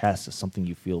your chest as something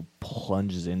you feel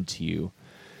plunges into you,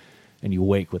 and you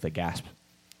wake with a gasp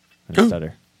and a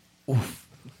stutter. Oof.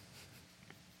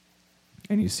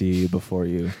 And you see before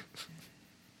you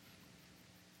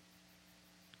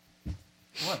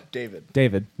What? David.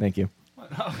 David. Thank you. What?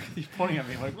 Oh, he's pointing at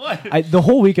me like, what? The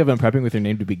whole week I've been prepping with your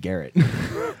name to be Garrett. We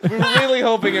were really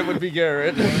hoping it would be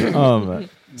Garrett.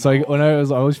 So when I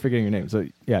was always forgetting your name. So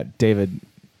yeah, David,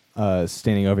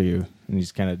 standing over you, and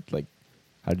he's kind of like,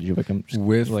 how did you wake him? Just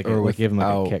With like or like, give him like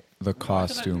a without kick. the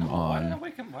costume Why did I on?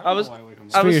 wake him? I was- Why wake him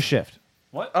It's I for was- your shift.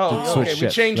 What? Oh, Switch okay. We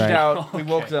shifts, changed right? out. We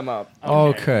woke Okay. them up.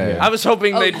 Okay. I was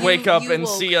hoping Oh, they'd you- wake up you and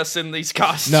woke- see us in these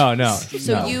costumes. No.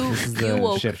 So no. you This is you the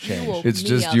woke shift you change. woke It's me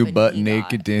just up you and butt he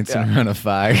naked got- dancing Yeah. around a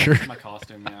fire. My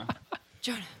costume, yeah.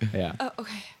 Jonah. Yeah. Oh,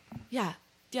 okay. Yeah.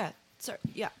 Sorry.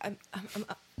 Yeah. I'm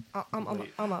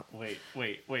up. Wait.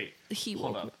 He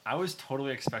Hold woke up. I was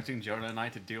totally expecting Jonah and I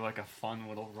to do like a fun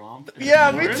little romp.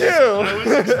 Yeah, me Yours? too. I was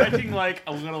expecting like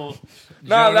a little.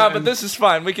 No, Jonah but and- this is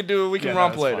fine. We can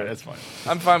romp later. It's fine.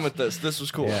 I'm fine with this. This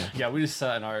was cool. Yeah. Yeah, we just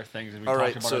sat in our things and we All talked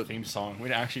right, about so- our theme song. We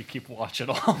didn't actually keep watch at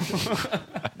all.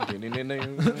 You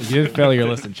didn't fail your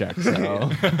listen check, so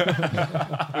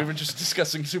We were just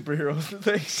discussing superhero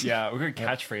things. yeah, we're good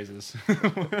catchphrases.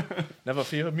 Never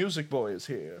fear, Music Boy is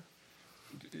here.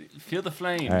 Feel the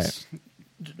flames. All right.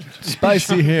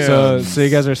 Spicy hair. so you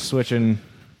guys are switching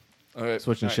All right.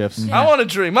 shifts. I want to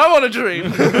dream.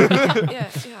 Yeah.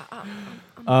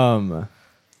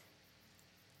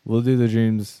 We'll do the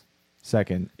dreams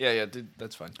second. Yeah, dude,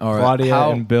 that's fine. All right. Claudia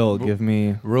How- and Bill, give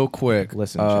me real quick.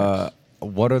 Listen checks.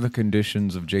 What are the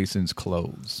conditions of Jason's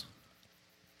clothes?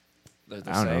 They're the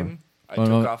I don't know. same. I Oh, took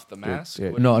no. off the mask. Yeah.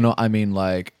 What- No. I mean,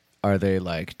 like, are they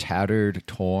like tattered,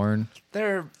 torn?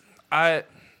 They're a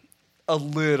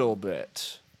little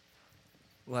bit.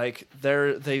 Like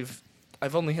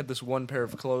I've only had this one pair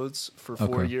of clothes for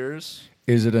 4 Okay. years.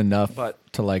 Is it enough But-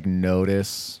 to like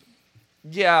notice?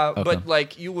 Yeah, Okay. but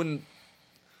like you wouldn't.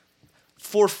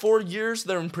 For 4 years,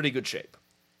 they're in pretty good shape.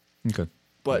 Okay.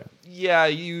 But yeah,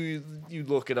 you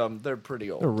look at them; they're pretty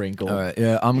old. the wrinkle. All right.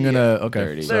 Yeah, I'm gonna. Okay.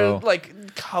 Dirty. They're So.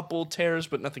 like couple tears,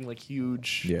 but nothing like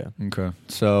huge. Yeah. Okay.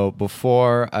 So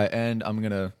before I end, I'm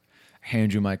gonna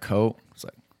hand you my coat.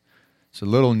 It's a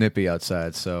little nippy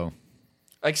outside, so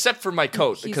Except for my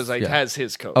coat, He's- because it Yeah. has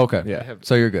his coat. okay. Yeah.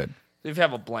 So you're good. If you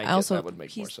have a blanket, Also, that would make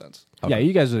more he's- sense. Yeah,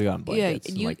 you guys are on Yeah, blankets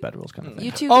and you- like bedrolls kind of thing.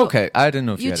 You two. Go, Okay. I didn't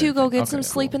know if you You had two go anything. get Okay, some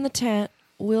sleep cool. in the tent.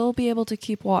 We'll be able to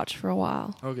keep watch for a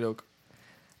while. Okay, doke.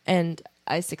 And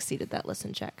I succeeded that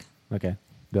listen check. Okay.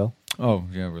 Bill? Oh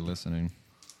yeah, we're listening.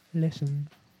 Listen.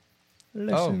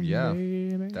 Oh yeah,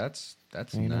 baby. that's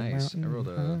Ain't no nice. I mountain rolled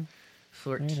high. a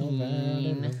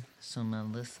 14. So now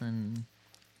listen.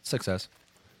 success.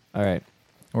 All right.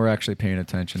 We're actually paying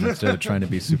attention instead of trying to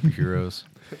be superheroes.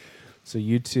 So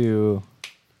you two,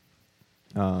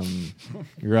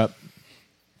 you're up.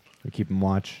 You're keeping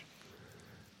watch.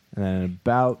 And then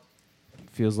about,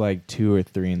 feels like 2 or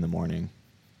 3 in the morning.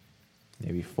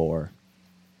 Maybe 4.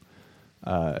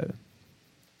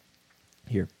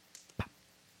 Here. Pop,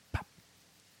 pop,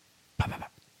 pop, pop,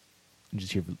 pop. You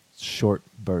just hear short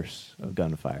bursts of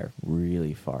gunfire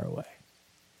really far away.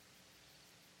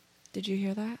 Did you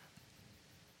hear that?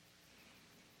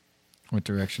 What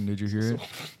direction did you hear it?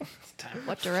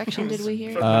 What direction did we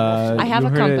hear? I have a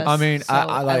compass. I mean, so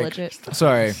I like. legit.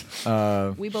 Sorry.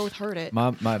 We both heard it.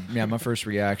 My first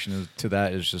reaction to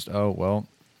that is just, oh well,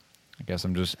 I guess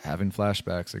I'm just having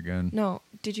flashbacks again. No,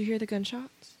 did you hear the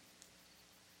gunshots?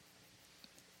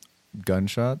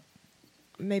 Gunshot.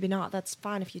 Maybe not. That's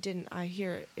fine if you didn't. I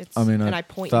hear it. It's I mean, and I I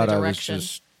point thought in the I was direction.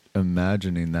 just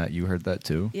imagining that you heard that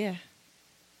too. Yeah.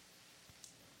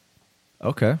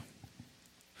 Okay.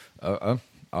 All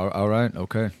right.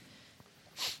 Okay.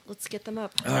 Let's get them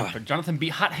up. But Jonathan beat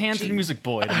Hot Hands and Music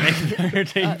Boy to make their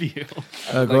debut.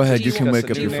 Go ahead. do You you can want- wake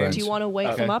up do your you- friends. Do you want to wake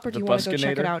Okay. them up, or do The you want to go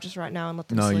check it Buskinator? out just right now and let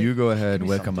them No, sleep? you go ahead. Give me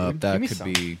Wake some, them up. dude. That Give me could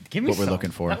some. be Give me what we're some.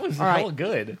 looking for. That was All right. hella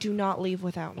good. Do not leave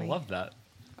without I me. love that.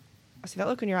 I see that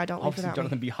look in your eye. Don't leave Obviously, without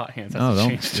Jonathan me. beat Hot Hands. No, That's a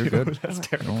don't. change, You're too. good. That's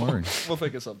terrible. Don't worry. We'll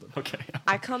think of something. Okay.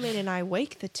 I come in and I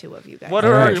wake the two of you guys. What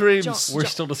All are our right. dreams? Don't- We're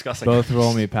still discussing. Both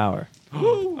roll me power.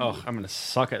 Oh, I'm gonna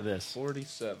suck at this.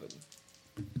 47.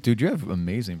 Dude, you have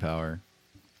amazing power.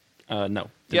 No. Did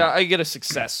Yeah, not. I get a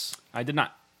success. I did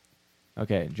not.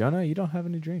 Okay, Jonah, you don't have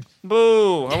any dreams.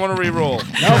 Boo! I want to re-roll.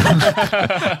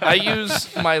 I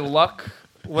use my luck.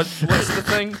 What's the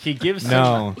thing? He gives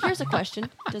No, Here's a question: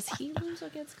 does he lose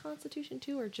against Constitution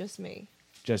too, or just me?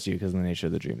 just you, because of the nature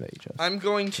of the dream that you chose. I'm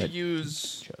going to That-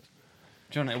 use. chose.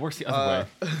 Jonah. It works the other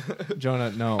way.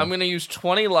 Jonah, no. I'm going to use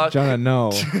 20 luck Jonah,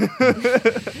 no. to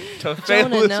fail Jonah,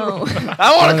 this no. roll.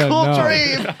 I want a Jonah, cool no.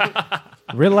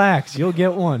 dream. Relax, you'll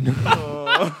get one.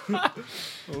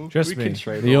 Trust We me, can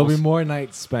trade there'll be rolls. more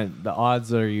nights spent. The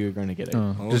odds are you're going to get it.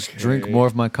 Just Okay. drink more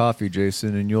of my coffee,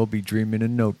 Jason, and you'll be dreaming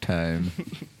in no time.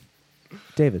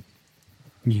 David,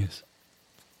 Yes.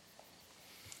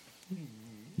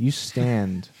 you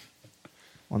stand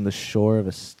on the shore of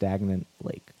a stagnant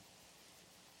lake.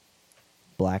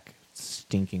 Black,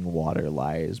 stinking water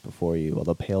lies before you, while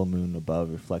the pale moon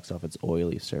above reflects off its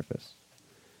oily surface.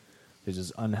 There's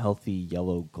this unhealthy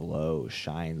yellow glow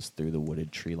shines through the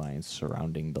wooded tree lines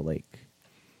surrounding the lake,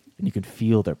 and you can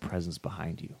feel their presence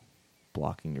behind you,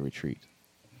 blocking your retreat.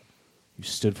 You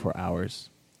stood for hours,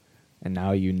 and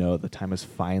now you know the time is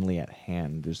finally at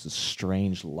hand. There's this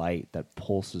strange light that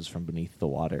pulses from beneath the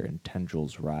water, and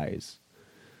tendrils rise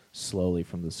slowly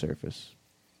from the surface,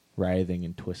 writhing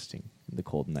and twisting in the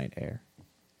cold night air.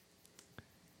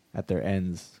 At their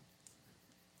ends,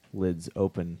 lids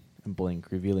open and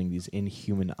blink, revealing these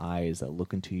inhuman eyes that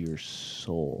look into your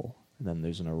soul. And then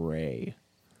there's an array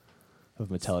of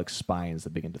metallic spines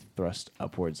that begin to thrust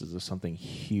upwards as if something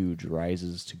huge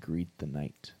rises to greet the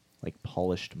night, like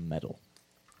polished metal.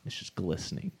 It's just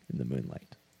glistening in the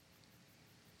moonlight.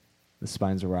 The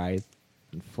spines writhe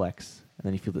and flex, and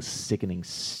then you feel this sickening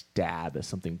stab as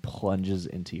something plunges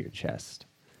into your chest.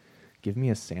 Give me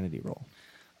a sanity roll.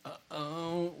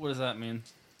 Oh, what does that mean?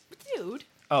 Dude.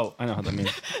 Oh, I know what that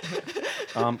means.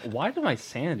 Why do my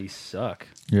sanity suck?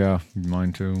 Yeah,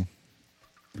 mine too.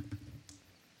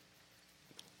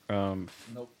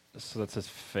 Nope. So that says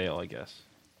fail, I guess.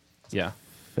 Yeah.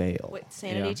 Fail. Wait,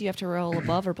 sanity? Yeah. Do you have to roll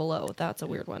above or below? That's a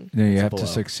weird one. Yeah, you It's have below. to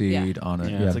succeed on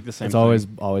it. Yeah, it's like the same It's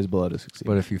thing. always below to succeed.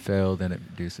 But if you fail, then it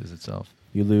reduces itself.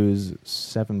 You lose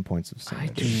 7 points of I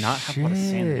sanity. do not have a lot of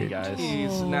sanity, Shit. guys.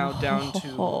 He's now down to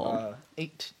Oh.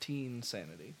 18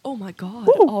 sanity. Oh my god!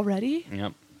 Already?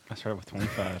 Yep. I started with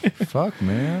 25. Fuck,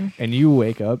 man. And you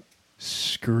wake up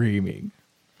screaming.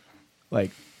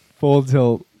 Like, full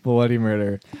tilt, bloody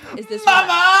murder. Is this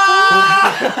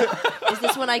Mama? Is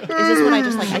this when I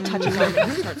just like I touch his arm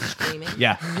and he starts screaming?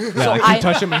 Yeah. So like, I you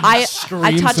touch him and he I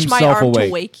screams touch my himself arm awake.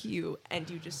 to wake you, and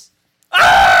you just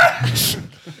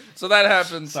So that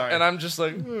happens, Sorry. and I'm just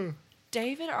like,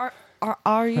 David, are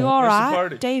you all Where's the right,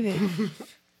 party? David?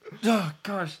 Oh,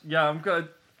 gosh. Yeah, I'm good.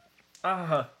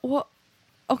 Well,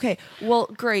 okay. Well,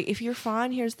 great. If you're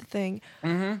fine, here's the thing.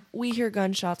 Mm-hmm. We hear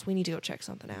gunshots. We need to go check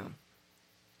something out.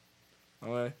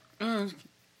 okay.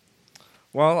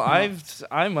 Well,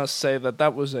 I must say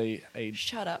that was a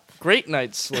Shut up. great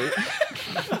night's sleep.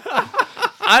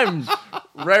 I'm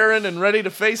raring and ready to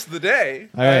face the day.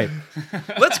 All right.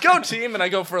 Let's go, team! And I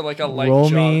go for like a light Roll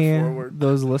jog me forward.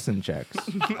 those listen checks.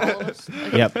 All of us.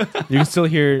 Yep. You can still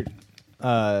hear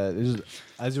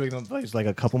as you wake up, there's like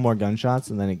a couple more gunshots,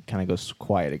 and then it kind of goes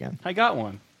quiet again. I got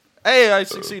one. Hey, I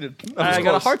succeeded. I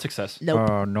got a hard success.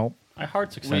 Nope. Nope. I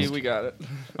hard success. We got it.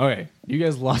 Okay, you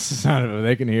guys lost the sound of it.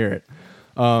 They can hear it.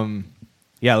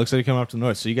 Yeah, it looks like you're coming up to the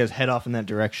north. So you guys head off in that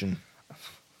direction.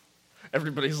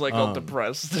 Everybody's like all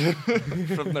depressed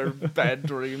from their bad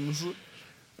dreams.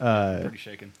 Pretty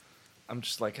shaken. I'm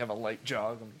just like have a light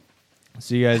jog.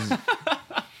 So you guys,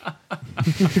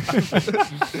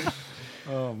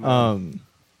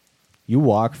 you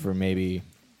walk for maybe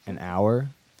an hour,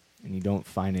 and you don't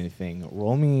find anything.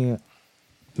 Roll me.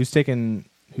 Who's taking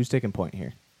point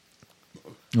here?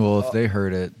 Well, if they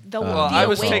heard it, The- Well, the I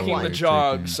was awake taking one. the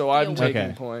jog, so I'm The awake taking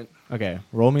one. point. Okay,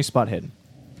 roll me spot hidden.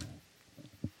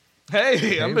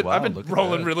 Hey, I've wow, been look at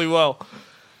rolling that. really well.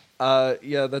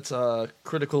 Yeah, that's a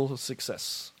critical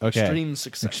success. Okay. Extreme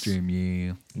success. extreme,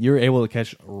 yeah. You're able to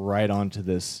catch right onto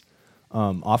this.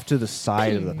 Off to the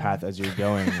side of the path as you're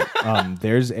going,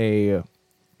 there's a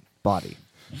body.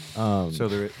 So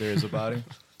there is a body.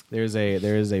 There is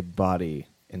a body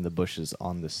in the bushes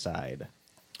on the side.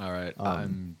 All right,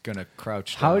 I'm gonna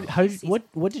crouch How down. did,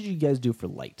 what did you guys do for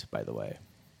light, by the way?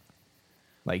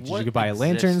 Like, did What you buy exists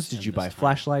lanterns? Did in you buy this time?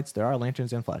 flashlights? There are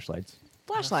lanterns and flashlights.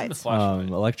 Flashlights. Flashlight.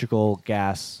 Electrical,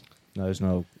 gas. No, there's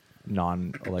no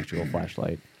non-electrical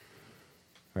flashlight.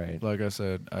 Right. Like I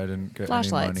said, I didn't get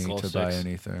Flashlights. any money All to buy six.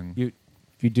 anything.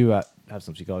 If you do have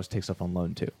some, so you can always take stuff on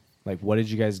loan too. Like, what did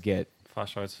you guys get?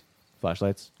 Flashlights.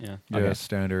 Flashlights? Yeah. Yeah, Okay.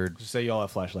 standard. Just say you all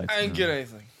have flashlights. I didn't get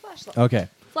anything. Flashlight. Okay.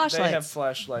 They have Flashlights.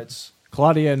 flashlights.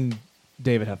 Claudia and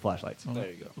David have flashlights. There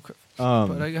you go. Okay. Um,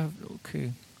 But I have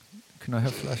okay. Can I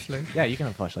have flashlight? Yeah, you can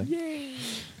have flashlight. You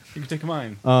can take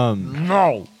mine.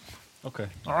 No. Okay.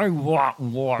 I want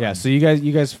one. Yeah, so you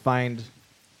guys find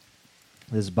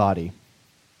this body.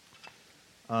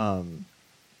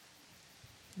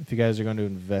 If you guys are going to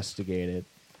investigate it,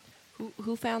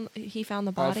 Who found? He found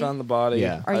the I body. found the body.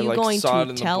 Yeah. Are I, you like, going saw to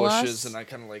it in tell the bushes, us? and I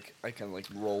kind of like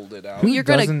rolled it out. Who you're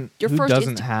gonna- doesn't, your who first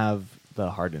doesn't inst- have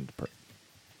the hardened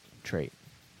trait?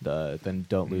 Then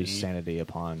don't lose Me. sanity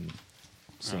upon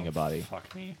seeing Oh, a body.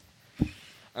 Fuck me.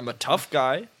 I'm a tough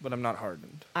guy, but I'm not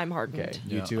hardened. I'm hardened. Okay,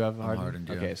 Yeah, you two have I'm hardened. hardened,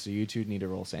 yeah. Okay, so you two need to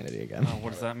roll sanity again. Oh,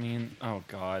 what does that mean? Oh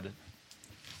God.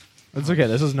 It's okay.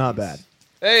 This is not bad.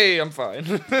 Hey, I'm fine.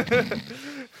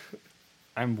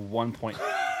 I'm 1 point.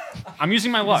 I'm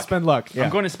using my luck. Spend luck. Yeah.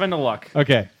 I'm going to spend a luck.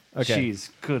 Okay. Okay. Jeez,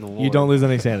 good lord. You don't lose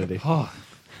any sanity. Oh.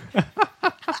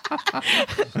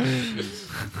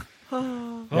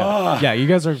 Yeah, you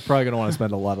guys are probably gonna want to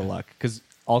spend a lot of luck because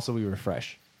also we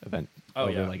refresh event. Oh,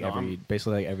 over yeah. like No,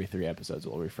 basically like every 3 episodes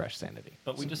we'll refresh sanity.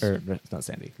 But we just- or it's not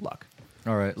sanity, luck.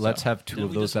 All right, let's have 2 Didn't of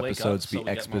we those just wake up episodes so be we get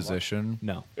more luck? exposition.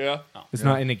 No, Yeah. it's Yeah.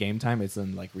 not in the game time. It's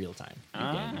in like real time.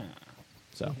 Ah.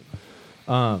 So,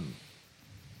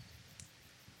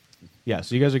 yeah.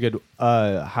 So you guys are good.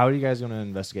 How are you guys gonna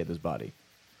investigate this body?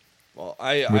 Well,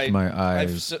 With my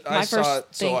eyes. I My saw first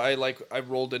it, so thing- I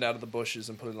rolled it out of the bushes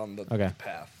and put it on the Okay.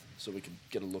 path so we could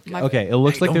get a look My- at it. Okay, it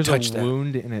looks Hey, like don't there's touch a that.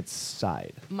 wound in its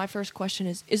side. My first question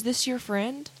is this your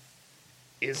friend?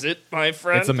 Is it my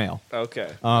friend? It's a male.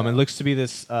 Okay. It looks to be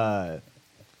this.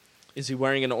 Is he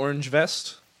wearing an orange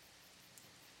vest?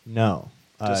 No.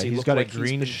 Does he He's look got like a he's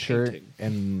green been shirt painting?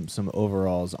 and some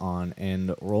overalls on.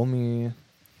 And roll me.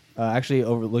 Actually,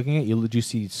 overlooking it, you do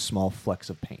see small flecks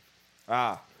of paint.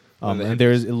 Ah. And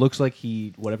there's. It looks like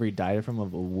whatever he died from,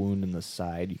 of a wound in the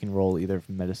side. You can roll either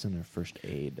medicine or first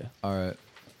aid. All right.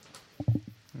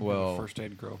 Well, First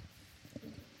aid grow.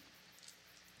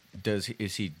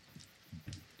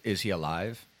 is he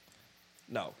alive?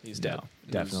 No, he's dead. No,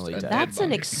 definitely He's a dead. That's an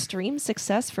body. extreme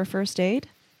success for first aid.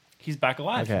 He's back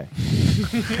alive. Okay.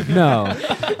 No.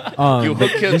 You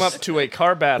hook him up to a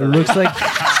car It battery. looks like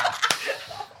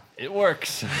It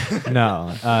works.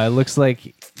 no. It looks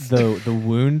like the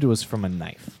wound was from a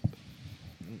knife,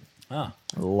 Ah.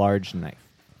 a large knife.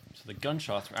 So the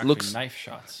gunshots were actually Looks- knife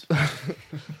shots.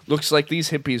 Looks like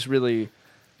these hippies really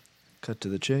cut to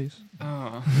the chase.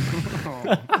 Oh.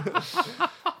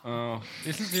 Oh.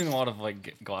 This is doing a lot of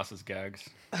like glasses gags.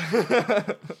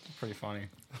 Pretty funny.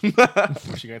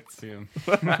 Wish you got to see him.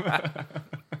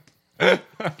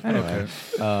 Anyway,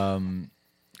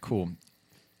 Cool.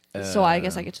 So I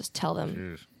guess I could just tell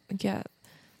them. Jeez. Yeah.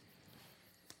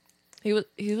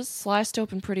 He was sliced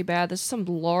open pretty bad. There's some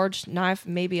large knife,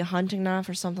 maybe a hunting knife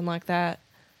or something like that.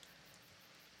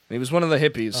 He was one of the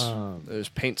hippies. Um, There's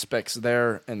paint specks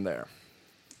there and there.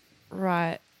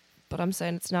 Right. But I'm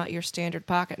saying it's not your standard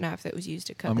pocket knife that was used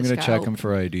to cut I'm this gonna guy check open. him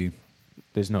for ID.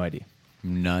 there's no ID.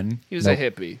 None. He was Nope. a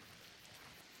hippie.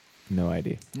 No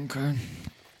ID. Okay.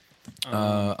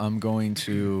 I'm going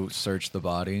to search the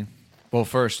body. Well,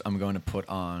 first I'm going to put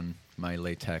on my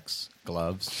latex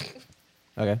gloves.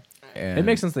 Okay. And It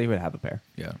makes sense that you would have a pair.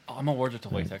 Yeah. Oh, I'm allergic to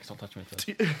latex. Don't touch me with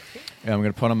this. Yeah, I'm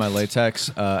going to put on my latex,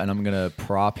 and I'm going to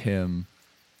prop him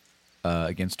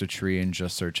against a tree and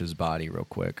just search his body real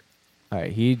quick. All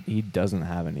right. He doesn't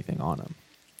have anything on him.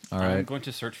 All I'm right. going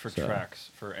to search for So- tracks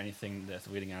for anything that's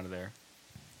leading out of there.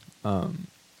 Um.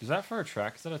 Is that for a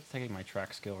track? Is that taking my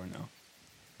track skill or no?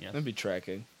 Yes. That'd be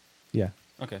tracking. Yeah.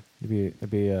 Okay. It'd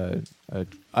be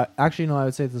actually no. I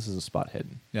would say this is a spot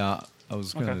hidden. Yeah, I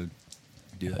was going to Okay.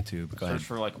 do that too. But go Search ahead.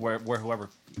 for like where whoever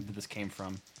this came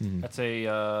from. Mhm. That's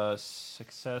a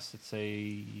success. It's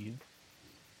it's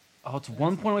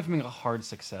 1 point away from being a hard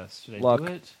success. Should I Luck. do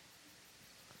it?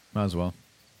 Might as well.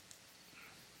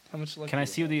 How much luck? Can I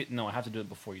do you see what the? No, I have to do it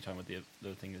before you tell me what the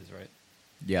other thing is, right?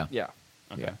 Yeah. have? Yeah.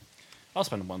 Okay. Yeah. I'll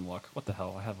spend 1 luck. What the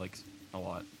hell? I have like a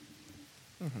lot.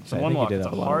 So So I 1 think you luck. did It's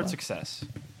have a a lot of hard luck. success.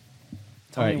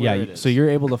 Tell All right. me Yeah. where it is. So you're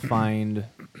able to find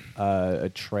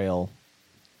a trail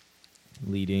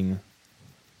leading.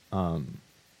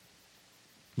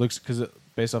 Looks because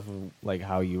based off of like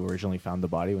how you originally found the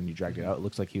body when you dragged it out, it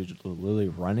looks like he was literally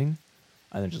running,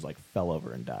 and then just like fell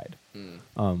over and died.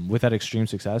 With that extreme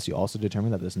success, you also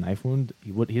determined that this knife wound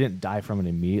he didn't die from it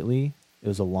immediately. It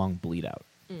was a long bleed out.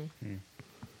 Hmm.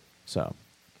 So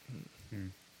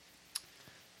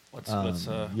Let's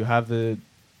you have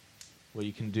what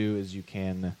you can do is you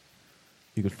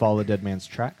could follow the dead man's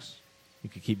tracks. You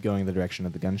could keep going the direction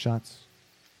of the gunshots.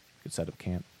 You could set up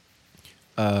camp.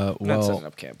 We're not setting Well,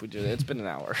 up camp. We did it. It's been an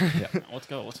hour. let's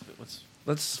go. Let's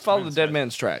Let's follow the Mine's dead fine.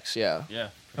 man's tracks. Yeah. yeah.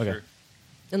 for Okay. Sure.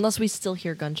 Unless we still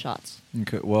hear gunshots.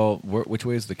 okay, well, which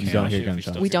way is the You camp? don't Yeah, hear shoot, if we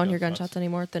gunshots. still We hear don't hear gunshots. gunshots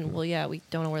anymore. Then, well, yeah, we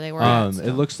don't know where they were.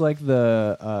 It looks like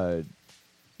the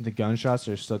gunshots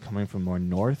are still coming from more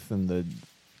north, and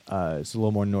it's a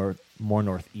little more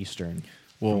northeastern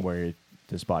Well, from where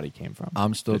this body came from.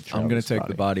 I'm The trail going of to this take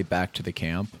the body back to the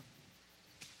camp.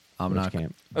 I'm Which not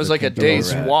camp? It was the like a camp that we're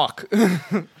day's at. walk.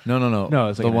 No. No,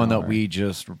 it's like the an one that hour. we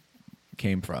just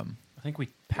came from. I think we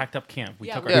packed up camp. We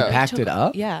Yeah, took we- our Yeah. We packed it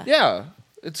up? Yeah. Yeah.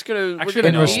 It's gonna. Actually, we're In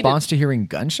gonna no. need response to hearing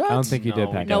gunshots? I don't think you did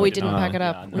pack it No, up. we didn't pack it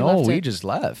up. Yeah, We No, left we it. just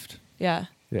left. Yeah.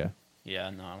 Yeah. Yeah,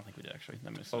 no, I don't think we did actually.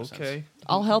 That makes no it. sense. Okay.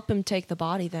 I'll help him take the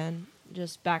body then,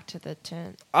 just back to the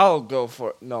tent. I'll go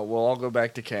for. No, we'll all go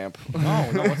back to camp. No,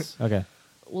 let's. Okay.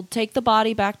 We'll take the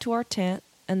body back to our tent,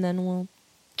 and then we'll.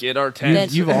 Get our You,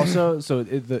 tents. you've also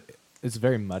it's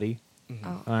very muddy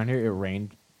Oh. around here. It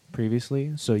rained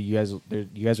previously, so you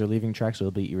guys are leaving tracks. So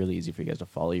it'll be really easy for you guys to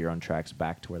follow your own tracks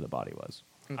back to where the body was.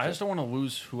 I just don't want to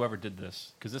lose whoever did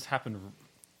this because this happened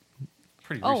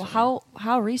pretty Oh, recently.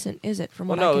 how recent is it? From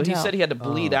Well, what I no, can he tell? said he had to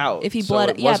bleed out. If he so bled,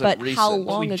 it yeah, wasn't but how recent.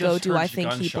 long We ago just do heard I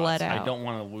think he gunshots. bled out? I don't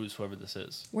want to lose whoever this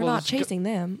is. We're Well, not it's gu- chasing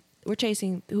them. We're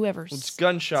chasing whoever. It's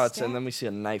gunshots, Stab? and then we see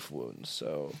a knife wound.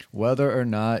 So Whether or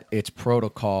not it's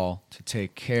protocol to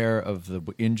take care of the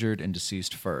injured and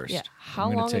deceased first. Yeah. How I'm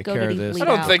gonna long take ago care did of he this. bleed I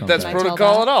don't out? think that's Can I tell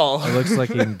protocol that? at all. It looks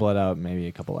like he bled out maybe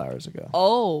a couple hours ago.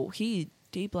 Oh, he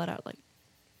bled out like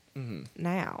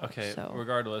now. Okay, So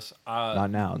regardless.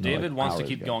 Not now, no, David like wants to hours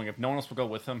keep ago. going. If no one else will go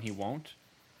with him, he won't.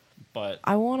 But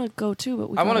I want to go too,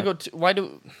 but I want to go. Why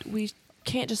do We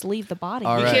can't just leave the body.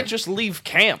 All we right. can't just leave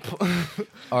camp?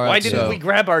 All right, Why didn't so- we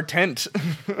grab our tent?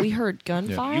 We heard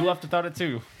gunfire. you left without it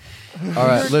too. All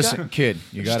right, listen, kid,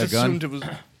 you got a Just gun? assumed it was.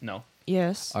 No.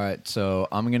 Yes. All right, so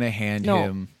I'm going to hand No.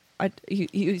 him.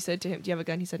 You said to him, "Do you have a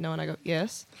gun?" He said, "No," and I go,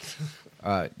 "Yes,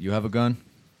 All right, you have a gun?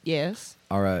 yes."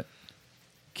 All right.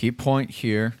 Keep point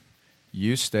here.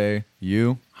 You stay.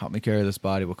 You help me carry this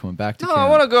body. We're coming back to No, camp. I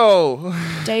want to go.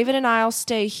 David and I'll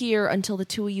stay here until the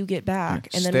two of you get back,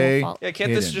 and then Stay. we'll follow. Yeah,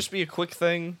 can't this Hidden. just be a quick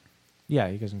thing? Yeah,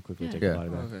 you guys can quickly take Yeah. the body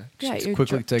back. Okay. Yeah, Just you're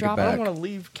quickly take it drop I back. don't want to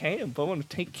leave camp. I want to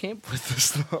take camp with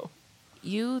us though.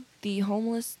 You, the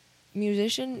homeless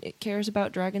musician, it cares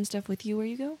about dragging stuff with you where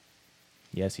you go.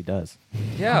 Yes, he does.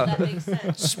 Yeah. makes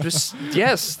sense.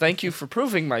 Yes. Thank you for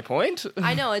proving my point.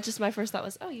 I know. It's just my first thought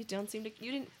was, oh, you didn't seem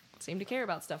to care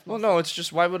about stuff. Well, no, it's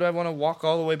just why would I want to walk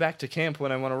all the way back to camp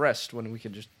when I want to rest when we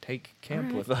could just take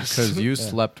camp Alright. with us? Because you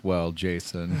slept well,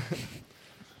 Jason.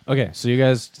 Okay, so you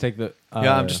guys take the.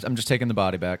 Yeah, I'm just taking the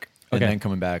body back and Okay. then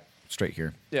coming back straight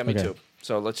here. Yeah, me Okay. too.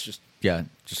 So let's just Yeah,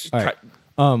 just All right.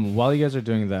 While you guys are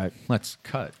doing that, let's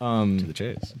cut Um, to the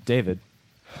chase. David,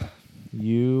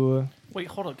 you. Wait,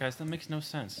 hold up, guys. That makes no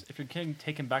sense. If you're getting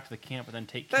taken back to the camp and then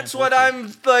take camp That's with what you-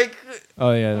 I'm like.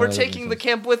 Oh yeah, We're that taking the makes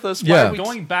camp with us. Yeah. Why are we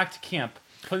going back to camp,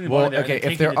 putting the Well, body there, okay, and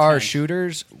then if taking there the are tent.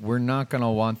 shooters, we're not going to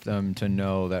want them to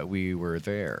know that we were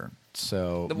there.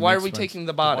 So Then why are makes we sense. taking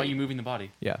the Why are body? you moving the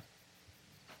body? Yeah.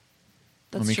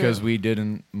 That's because true. we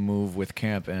didn't move with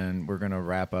camp, and we're gonna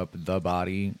wrap up the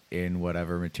body in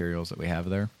whatever materials that we have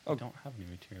there. I don't have any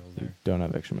materials there. Don't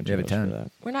have extra have a materials for tent.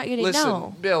 that. We're not getting Listen,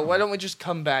 no. Bill, why don't we just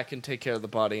come back and take care of the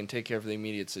body and take care of the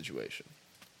immediate situation?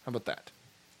 How about that?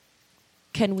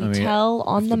 Can we I mean, tell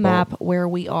on if the the map boat- where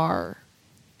we are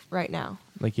right now?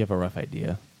 Like you have a rough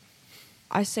idea.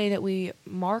 I say that we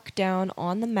mark down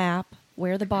on the map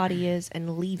where the body is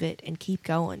and leave it and keep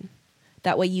going.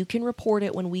 That way you can report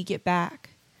it when we get back.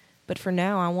 But for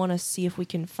now, I want to see if we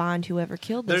can find whoever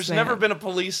killed this There's man. never been a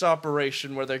police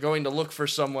operation where they're going to look for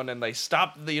someone and they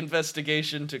stop the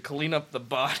investigation to clean up the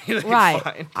body they Right.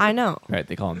 find. I know, Right,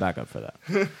 they call him back up for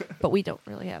that. but we don't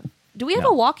really have. Do we have No.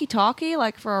 a walkie-talkie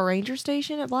like for our ranger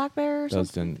station at Black Bear or Those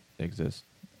something? didn't exist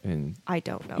in I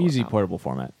don't know. easy about- portable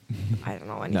format. I don't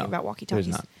know anything No, about walkie-talkies.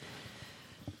 there's not.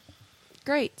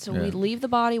 Great. So Yeah. we leave the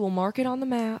body. We'll mark it on the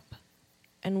map,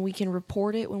 and we can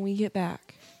report it when we get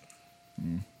back.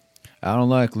 I don't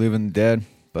like leaving the dead,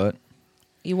 but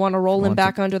You want to roll him Want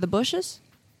back to- under the bushes?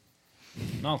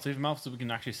 No, let's leave them out so we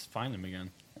can actually find them again.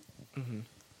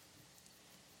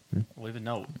 Leave a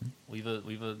note. Leave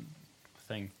a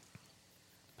thing.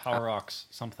 Power rocks,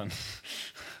 something.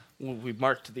 We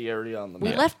marked the area on the We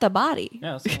map. left the body.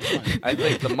 Yeah, that's fine. I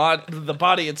think the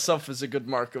body itself is a good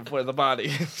mark of where the body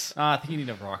is. I think you need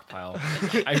a rock pile.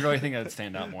 I really think that'd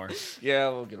stand out more. Yeah,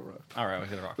 we'll get a rock. All right, we'll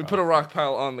get a rock We pile. put a rock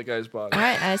pile on the guy's body. All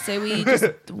right. I say we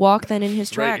just walk then in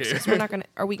his Right tracks. here. 'Cause we're not gonna.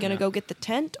 Are we gonna Yeah. go get the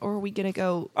tent, or are we gonna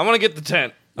go? I want to get the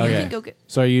tent. We Okay. can go get.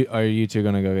 So are you two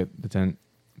gonna go get the tent?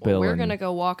 Well, Bill we're and- gonna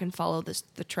go walk and follow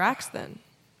the tracks then.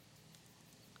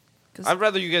 Because I'd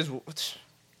rather you guys.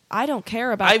 I don't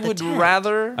care about. I the would tent.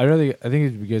 rather. I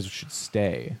think you guys should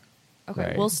stay. Okay,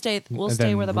 Right. we'll stay. We'll And stay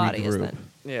then where the body is regroup. then.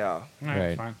 Yeah. All right,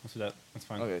 Right. fine. Let's do that. That's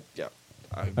fine. Okay. Yeah.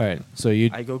 All right. So you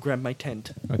I go grab my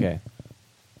tent. okay?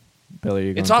 Bill, are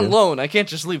you going? It's on to? loan. I can't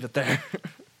just leave it there.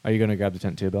 Are you gonna grab the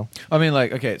tent too, Bill? I mean,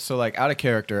 like, okay, so like out of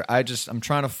character, I'm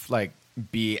trying to like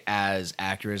be as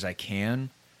accurate as I can,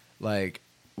 like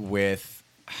with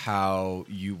how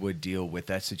you would deal with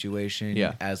that situation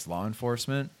Yeah. as law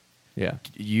enforcement. Yeah.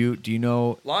 Do you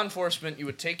know? Law enforcement, you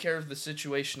would take care of the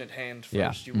situation at hand first.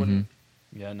 Yeah. You wouldn't.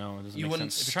 Yeah, no, it doesn't You make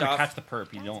wouldn't sense. If you're trying stop- to catch the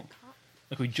perp, you don't.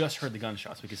 Like we just heard the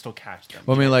gunshots, we can still catch them.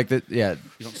 Well, I mean, like that. Yeah.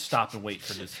 You don't stop and wait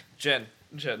for this. Jen,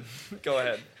 go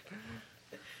ahead.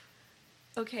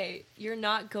 Okay, you're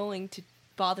not going to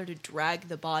bother to drag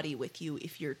the body with you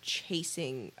if you're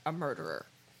chasing a murderer.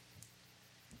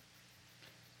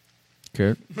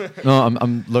 Okay. No,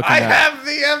 I'm looking I at. have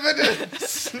the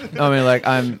evidence. I mean, like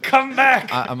I'm Come back.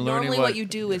 I'm learning Normally, what you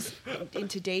do is, in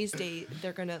today's day,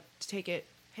 they're gonna take it.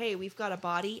 Hey, we've got a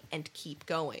body, and keep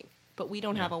going. But we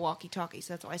don't have a walkie-talkie,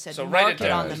 so that's why I said So write mark it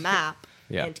it on down. the map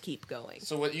Yeah. and keep going.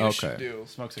 So what you Okay. should do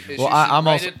Smoke signal. is Well, you should I'm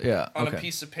write also- it yeah, on okay. a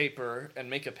piece of paper and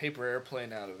make a paper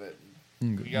airplane out of it.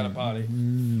 Mm, You got a body.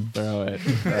 Throw it.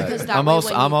 Because that I'm way also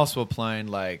when I'm you- also applying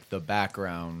like the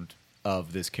background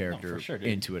of this character for sure, dude.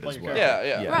 into it Play as your well. character.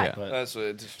 Yeah, yeah. Right. But That's what.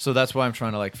 It, So that's why I'm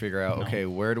trying to like figure out. No. Okay,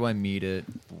 where do I meet it?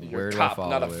 you're Where a do cop, I follow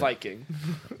not a it? Viking.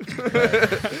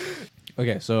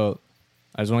 Okay, so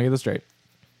I just want to get this straight.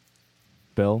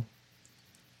 Bill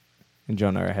and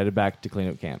Jonah are headed back to clean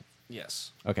up camp.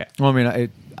 Yes. Okay. Well, I mean,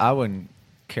 I wouldn't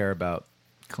care about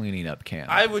cleaning up camp.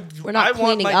 I would. We're not I want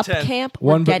cleaning my up tent. camp.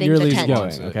 We're One, but getting you're the least tent. going.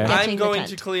 Getting Okay. the I'm going to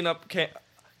tent. clean up camp.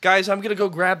 Guys, I'm gonna go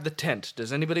grab the tent.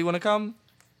 Does anybody want to come?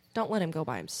 Don't let him go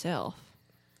by himself.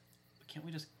 can't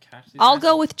we just catch these? I'll guys?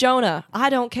 go with Jonah. I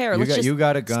don't care. Let's just you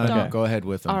got a gun. start. Go ahead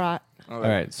with them. All right, All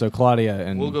right. So Claudia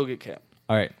and We'll go get camp.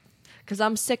 All right. because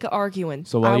I'm sick of arguing.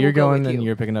 So I while will you're go going with and you.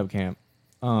 you're picking up camp,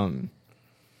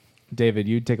 David,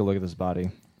 you take a look at this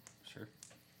body, Sure.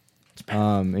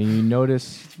 and you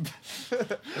notice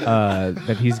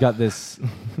that he's got this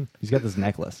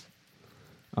necklace.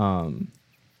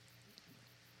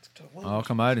 How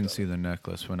come I didn't see the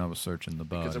necklace when I was searching the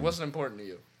body? Because it wasn't important to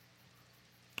you.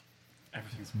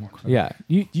 Everything's more. Yeah,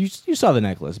 you saw the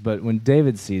necklace, but when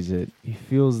David sees it, he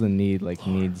feels the need, like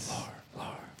he needs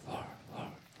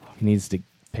to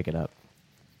pick it up,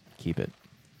 keep it,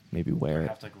 maybe I wear it.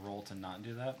 have to like roll to not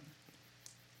do that.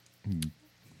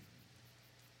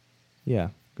 Yeah,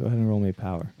 go ahead and roll me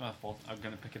power. Well, I'm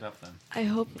gonna pick it up then.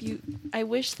 I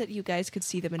wish that you guys could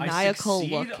see the I maniacal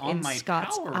succeed look on in my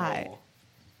Scott's power eye. roll.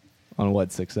 On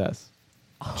what success?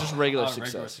 Just regular Regular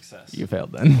success. success. You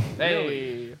failed then.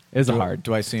 Hey. It's do, hard.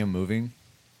 Do I see him moving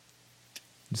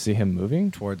You see him moving?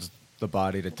 towards the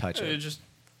body to touch You it? just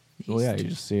Well, yeah, you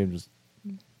just see him just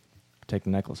take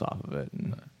the necklace off of it.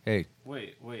 And Hey,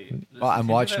 Wait. Well, I'm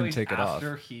watching him leave take it off.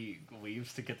 after he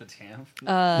leaves to get the tamp.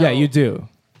 yeah, you do.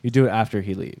 You do it after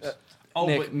he leaves. Oh,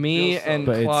 Nick, but me Bill's and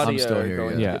But it's- Claudia I'm still are here,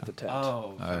 going yeah. to get the tent.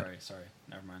 Oh, Alright. sorry.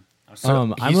 Never mind. I was So I'm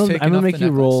he's gonna, taking I'm gonna off make the you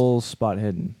necklace? roll spot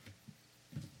hidden.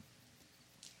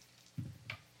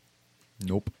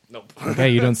 Nope. Nope. Okay,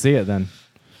 you don't see it then.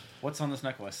 What's on this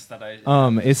necklace that I?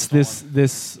 It's stolen?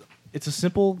 this. It's a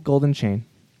simple golden chain.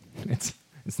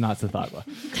 It's not Sathagwa.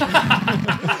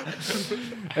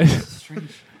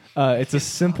 Strange. It's a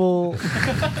simple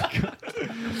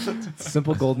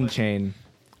golden chain,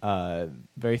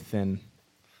 very thin.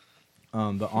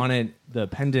 But on it, the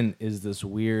pendant is this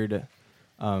weird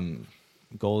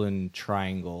golden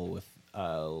triangle with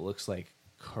looks like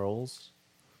curls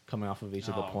coming off of each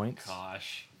of the points.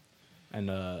 Gosh. And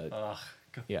Ugh.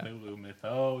 Yeah. Cthulhu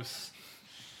mythos.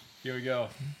 Here we go.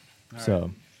 All so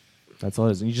right. that's all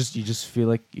it is. And you just feel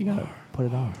like you gotta put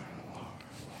it on.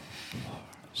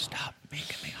 Stop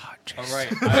making me hot. All right.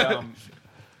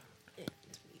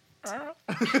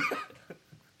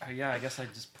 Yeah, I guess I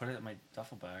just put it in my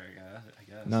duffel bag. I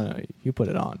guess. No, you put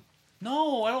it on.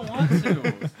 No, I don't want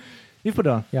to. You put it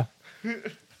on. Yeah, I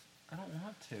don't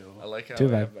want to. I like how Too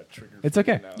I bad. have that trigger. It's for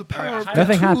you okay. now. All right,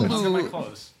 Nothing how happens. long are my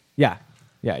clothes? yeah,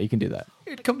 you can do that.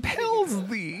 It compels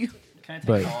thee. Can I take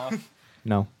But- it off?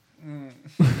 No. I don't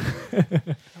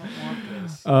want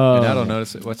this. And I don't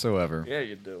notice it whatsoever. Yeah,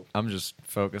 you do. I'm just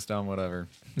focused on whatever.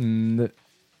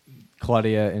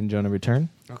 Claudia and Jonah return.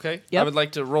 Okay. I Yep. would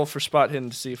like to roll for spot hidden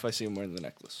to see if I see him wearing the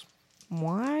necklace.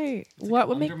 Why? What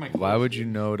would make? Under my Why clothes, would you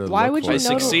dude. know to Why look would for you I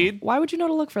know? it? succeed? Why would you know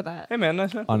to look for that? Hey, man,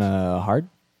 nice necklace. On a hard?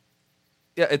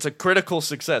 Yeah, it's a critical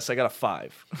success. I got a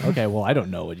 5. Okay, well, I don't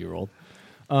know what you rolled.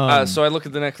 So I look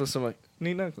at the necklace. I'm like,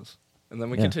 neat necklace. And then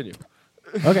we Yeah. continue.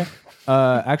 Okay.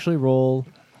 Actually, roll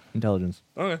intelligence.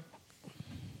 Okay.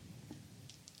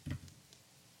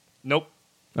 Nope.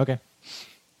 Okay,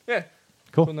 Yeah.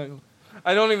 cool. necklace.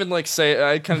 I don't even like say it.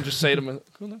 I kind of just say to him,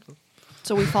 cool necklace.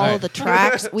 So we follow the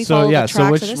tracks. We So follow yeah, the tracks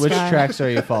so which of this which guy. tracks are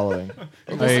you following?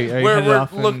 Are you We're, headed we're,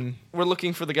 off in- we're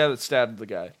looking for the guy that stabbed the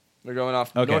guy. We're going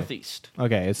off Okay. northeast.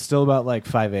 Okay, it's still about like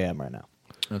 5 a.m. right now.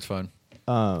 That's fine.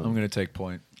 I'm Um, gonna take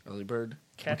point. Early bird.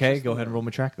 okay, go ahead and roll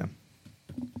my track then.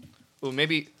 Well,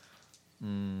 maybe.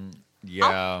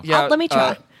 Yeah. Yeah. Let me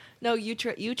try. No, you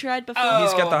tried before.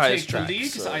 He's got the highest take the track, lead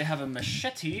 'cause so- I have a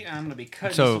machete and I'm gonna be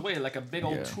cutting So- this away like a big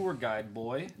old yeah. tour guide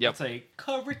boy. Yep. That's a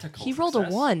critical. He rolled a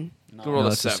success. 1. No. Go roll No,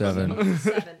 a it's a 7. 7.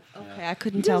 7. Okay, I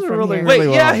couldn't You tell guys are from rolling here. really Wait,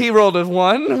 well. yeah, he rolled a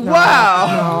 1.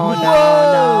 Wow.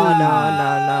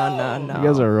 No. You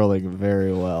guys are rolling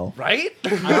very well. Right?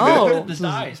 No. The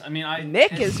dice. I mean,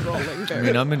 Nick it's- is rolling I very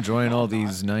mean, I'm enjoying all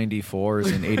these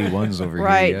 94s and 81s over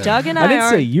right. here. Yeah. Doug and I I, didn't are.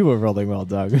 say you were rolling well,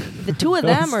 Doug. The two of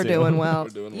them are Those two. doing well. We're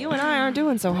doing You well. and I aren't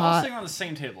doing so We're all hot. sitting on the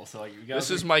same table, so like you guys.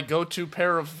 This is my go-to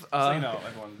pair of So you know,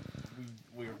 everyone,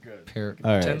 we were good. Pair-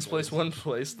 All right. 10th place, 1st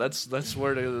place. That's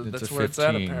where It's that's a where it's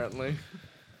at 15. apparently.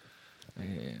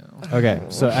 Yeah. Okay,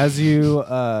 so as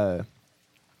you're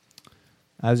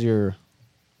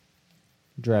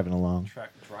driving along,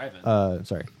 Track driving.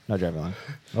 sorry, not driving along.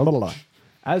 Blah, blah, blah.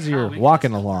 As you're we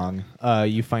walking can still along,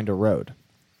 you find a road.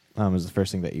 Is the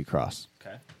first thing that you cross.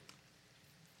 Okay.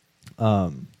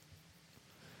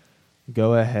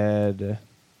 Go ahead.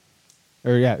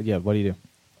 Or yeah. What do you do?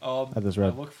 At this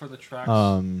road. I look for the tracks.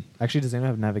 Actually, does anyone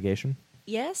have navigation?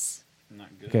 Yes. Not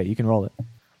good. Okay, you can roll it.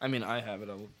 I mean, I have it.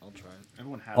 I'll try it.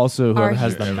 Everyone has. Also, whoever Are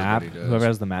has you- the map, Everybody does. whoever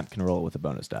has the map can roll it with a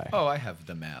bonus die. Oh, I have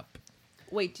the map.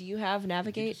 Wait, do you have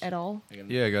navigate at all?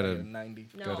 Yeah, I got a- 90.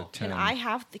 No. Got a 10.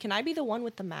 Can I be the one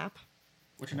with the map?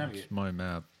 What's your navigate? It's my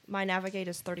map. My navigate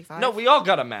is 35. No, we all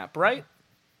got a map, right?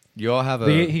 You all have a.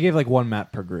 He gave like one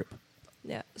map per group.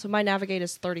 Yeah. So my navigate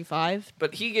is 35.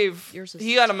 But he gave Yours is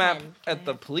he got a map 10. at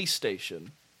the police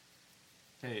station,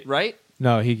 Hey, right?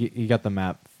 No, he got the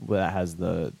map that has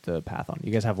the path on.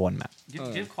 You guys have one map.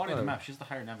 give Claudia the map. She's the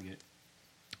higher navigate.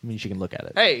 I mean, she can look at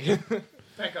it. Hey,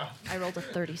 I rolled a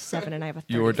 37 and I have a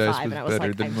 35. Your dice was and I was better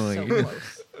like, than I'm mine. so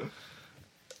close.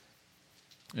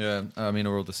 Yeah, I mean, I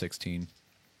rolled a 16,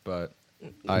 but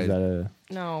Is I that a?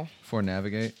 No. for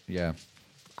navigate, yeah.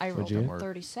 I rolled you a get?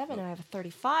 37 and I have a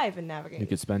 35 in navigate. You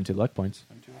could spend 2 luck points.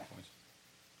 I'm 2 points.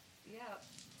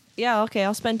 Yeah, okay,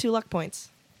 I'll spend 2 luck points.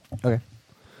 Okay.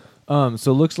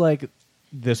 So it looks like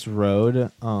this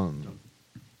road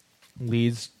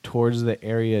leads towards the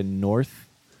area north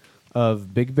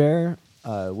of Big Bear,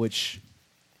 which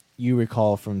you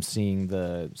recall from seeing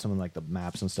some of like the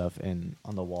maps and stuff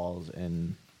on the walls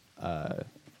in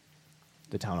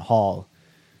the town hall.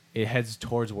 It heads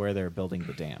towards where they're building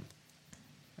the dam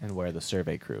and where the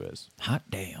survey crew is. Hot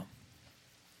damn.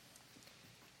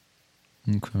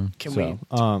 Okay. can So, we?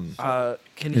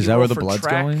 Can Is he that roll where the for blood's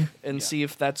track going? and Yeah. see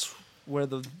if that's where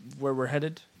we're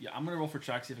headed? Yeah, I'm gonna roll for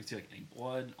tracks. See if I can see like any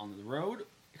blood on the road.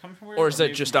 coming from? Or is that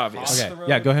maybe just from obvious? across Okay, the road?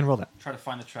 yeah, go ahead and roll that. Try to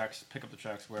find the tracks, pick up the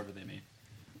tracks wherever they may.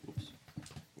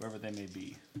 Wherever they may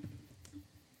be.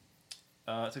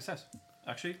 Success.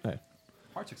 Actually, Okay.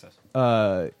 hard success.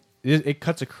 It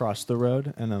cuts across the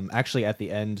road, and actually at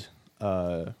the end,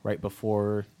 right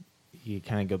before you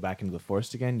kind of go back into the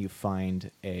forest again, you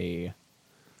find a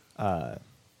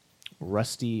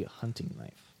rusty hunting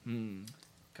knife.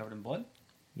 Covered in blood.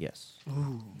 Yes.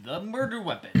 The murder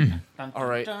weapon. Dun, All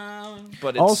right. dun.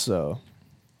 But it's, Also,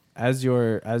 as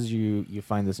you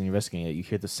find this and you're investigating it, you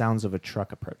hear the sounds of a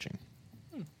truck approaching.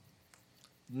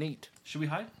 neat. Should we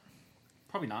hide?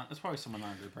 Probably not. That's probably someone in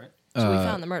our group, right? So we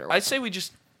found the murder weapon. I'd say we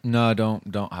just. No,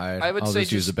 don't hide. I would I'll say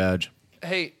just use just- a badge.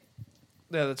 Hey,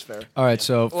 yeah, that's fair. All right,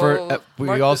 so for Well, we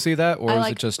Mark, all the- see that, or I is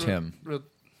like- it just him?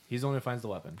 He's the one who finds the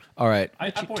weapon. All right, I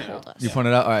But you pointed told out. us. you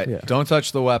pointed out. All right, Yeah. don't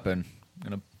touch the weapon. I'm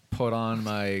gonna put on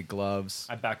my gloves.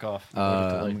 I back off.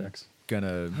 I'm Latex.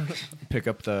 gonna pick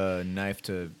up the knife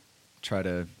to try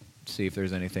to see if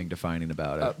there's anything defining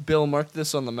about it. Bill, mark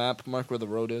this on the map. Mark where the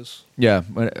road is. Yeah,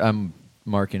 but I'm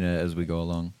marking it as we go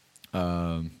along.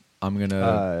 I'm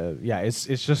gonna. Yeah, it's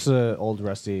just a old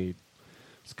rusty.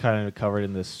 It's kind of covered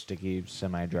in this sticky,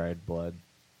 semi-dried blood.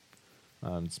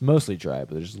 It's mostly dry,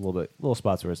 but there's little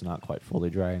spots where it's not quite fully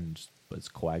dry, but it's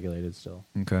coagulated still.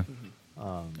 Okay.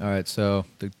 All right, so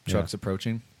the truck's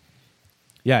approaching.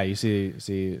 Yeah, you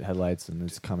see headlights and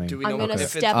it's coming. Do we I'm know gonna if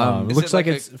step- It is looks it like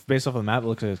a- it's based off of the map. It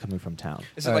looks like it's coming from town.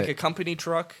 Is it All like right. a company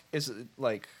truck? Is it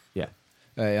like? Yeah.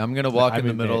 Hey, I'm gonna walk I in the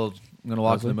mean, middle. I'm gonna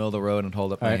walk in the Leslie? middle of the road and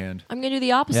hold up All my right. hand. I'm gonna do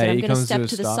the opposite. Yeah, I'm he gonna comes step to a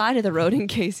to the stop. side of the road in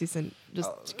case he's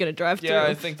just gonna drive through. Yeah,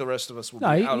 I think the rest of us will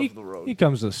No, be he, out he, of the road. he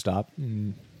comes to a stop,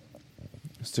 and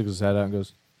sticks his head out and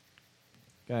goes,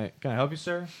 "Can I help you,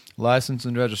 sir?" License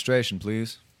and registration,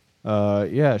 please.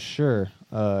 Yeah, sure.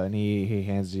 And he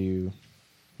hands you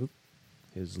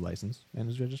his license and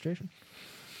his registration.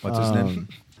 What's his name?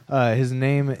 His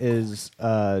name is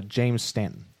James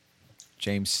Stanton.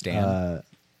 James Stan.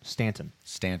 Stanton.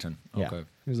 Stanton. Yeah. Okay.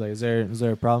 He's like, is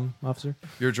there a problem, officer?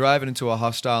 You're driving into a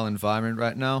hostile environment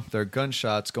right now. There are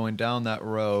gunshots going down that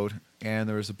road, and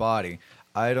there is a body.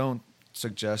 I don't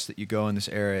suggest that you go in this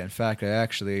area. In fact, I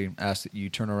actually ask that you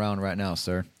turn around right now,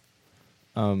 sir.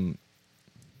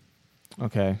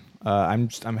 Okay.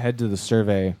 I'm head to the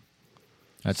survey.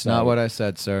 That's Sorry. not what I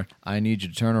said, sir. I need you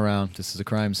to turn around. This is a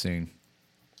crime scene.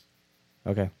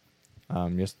 Okay.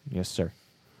 Yes, sir.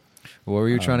 What were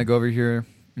you trying to go over here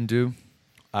and do?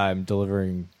 I'm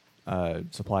delivering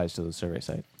supplies to the survey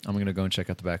site. I'm going to go and check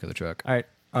out the back of the truck. All right.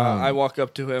 I walk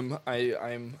up to him.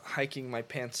 I'm hiking my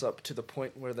pants up to the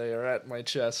point where they are at my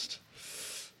chest.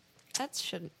 That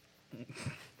shouldn't.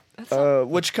 That's not,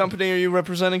 Which company are you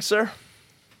representing, sir?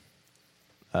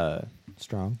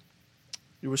 Strong.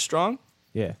 You were Strong?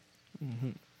 Yeah.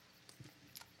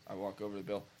 I walk over to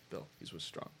Bill. Bill, he's with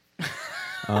Strong.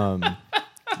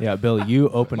 Yeah, Bill, you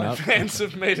open My up. pants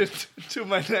have made it to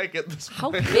my neck at this how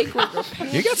point. big were your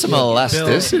pants? You got some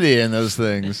elasticity in those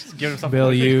things. Give him something.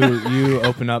 Bill, you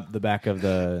open up the back of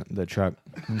the truck,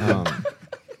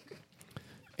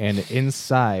 and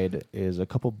inside is a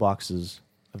couple boxes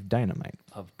of dynamite.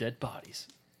 Of dead bodies.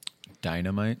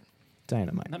 Dynamite.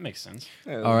 Dynamite. That makes sense.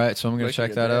 All right, so I'm going to Like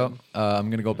check your that out. dad. I'm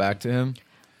going to go back to him.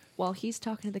 While he's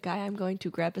talking to the guy, I'm going to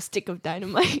grab a stick of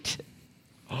dynamite.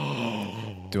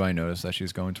 Do I notice that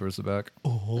she's going towards the back?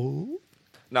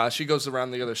 Nah, she goes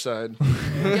around the other side.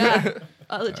 Yeah.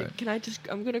 Can I just?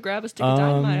 I'm gonna grab a stick of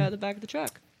dynamite out of the back of the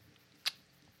truck.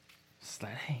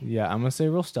 Slay. Yeah, I'm gonna say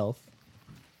roll stealth.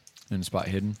 In spot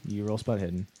hidden? You roll spot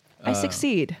hidden. I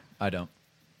succeed. I don't.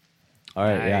 All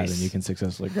right, yeah, Nice. then you can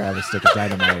successfully grab a stick of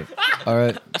dynamite. All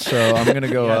right, so I'm going to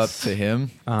go Yes. up to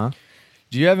him. Uh-huh.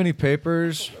 Do you have any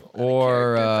papers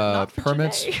or character, but not for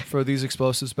permits today. for these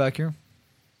explosives back here?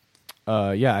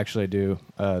 Yeah, actually I do.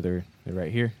 They're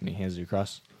right here, and he hands you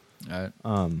across. All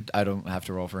right. I don't have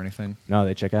to roll for anything. No,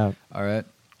 they check out. All right.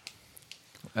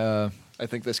 I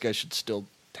think this guy should still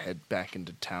head back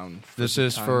into town. This the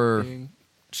is time for- being.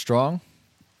 Strong?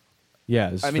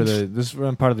 Yeah, this is I mean, this is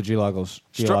I'm part of the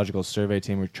geological survey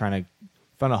team. We're trying to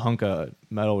find a hunk of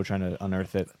metal. We're trying to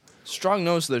unearth it. Strong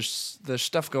knows there's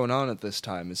stuff going on at this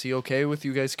time. Is he okay with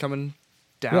you guys coming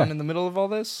down Yeah. in the middle of all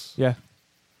this? Yeah,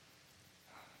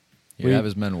 You We- have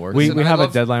his men working? we Listen, I have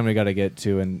love- a deadline we got to get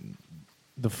to, and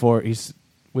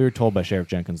we were told by Sheriff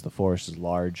Jenkins the forest is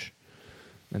large,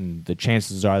 and the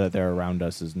chances are that they're around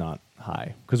us is not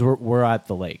high because we're at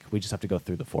the lake. We just have to go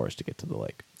through the forest to get to the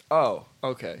lake. Oh,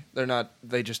 okay. They're not.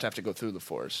 They just have to go through the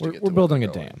forest. to We're, get we're to where building a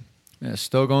they're going. dam. Yeah,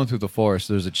 still going through the forest.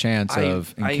 There's a chance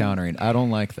of encountering. I don't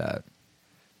like that.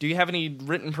 Do you have any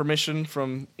written permission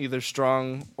from either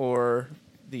Strong or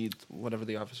the whatever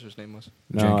the officer's name was.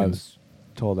 No, I Jenkins. was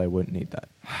told I wouldn't need that.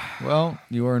 Well,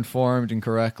 you were informed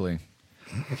incorrectly.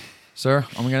 Sir,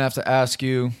 I'm going to have to ask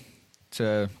you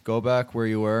to go back where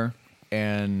you were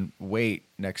and wait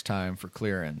next time for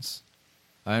clearance.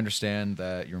 I understand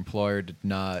that your employer did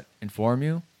not inform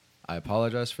you. I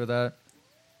apologize for that.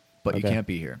 But you Okay. can't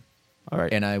be here. All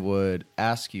right. And I would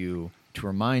ask you to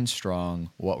remind Strong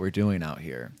what we're doing out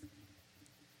here.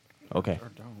 Okay.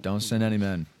 Don't send any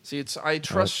men. See, I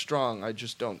trust Strong. I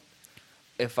just don't.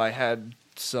 If I had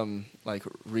some like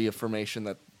reaffirmation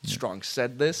that Strong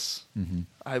said this,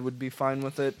 I would be fine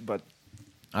with it. But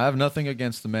I have nothing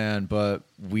against the man, but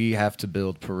we have to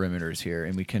build perimeters here,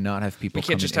 and we cannot have people we can't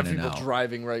coming just have in and people out.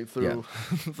 driving right through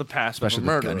the path Especially of a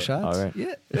with murderer. gunshots. All right.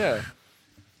 Yeah. Yeah.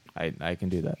 I can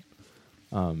do that.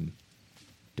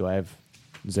 Do I have?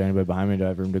 Is there anybody behind me? Do I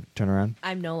have room to turn around?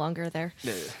 I'm no longer there.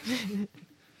 Yeah.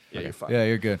 Yeah, you're fine. Yeah,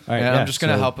 you're good. All right, and yeah, I'm just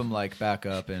gonna so- help him like back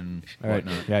up and All right.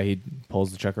 whatnot. Yeah, he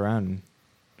pulls the truck around and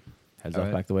heads All off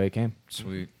right. back the way it came.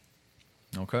 Sweet.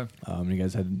 Okay. You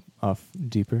guys head off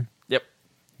deeper Yep.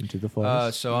 into the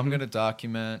forest. So I'm gonna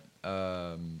document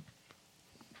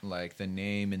like the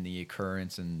name and the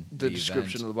occurrence and The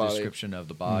description of the body. description of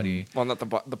the body, Well, not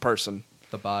the person.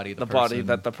 the body, The person. body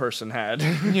that the person had.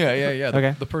 yeah.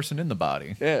 Okay. The person in the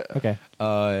body. yeah. Okay.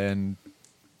 And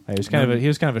He was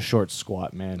kind of a short,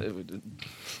 squat man. It would-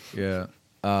 yeah.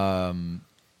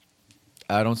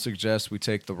 I don't suggest we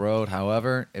take the road.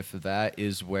 However, if that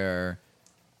is where,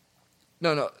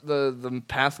 No. The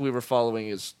path we were following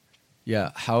is yeah.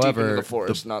 deep However, into the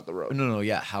forest, not the road. No,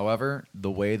 yeah. However, the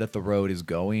way that the road is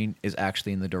going is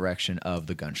actually in the direction of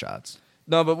the gunshots.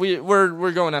 No, but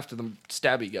we're going after the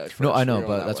stabby guy. First. No, I know, We're going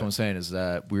but that that's way. what I'm saying is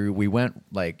that we went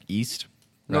like east,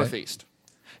 right? Northeast.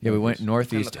 Yeah, we went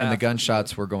northeast, and the path was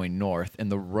gunshots were going north,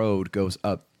 and the road goes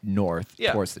up north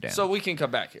Yeah. towards the dam. So we can come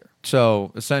back here.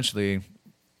 So essentially,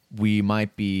 we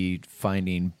might be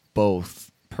finding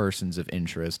both persons of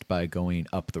interest by going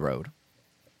up the road.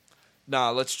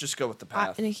 Nah, let's just go with the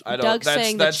path. Doug's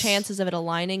saying the chances of it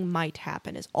aligning might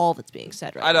happen is all that's being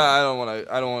said right I now.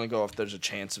 don't want to go if there's a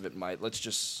chance of it might. Let's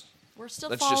just. We're still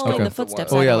Let's just following go the with the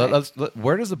footsteps. one. Oh yeah, either way.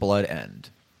 where does the blood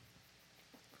end?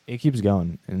 It keeps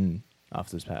going and off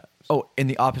this path. Oh, in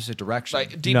the opposite direction.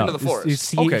 Like deep No, into the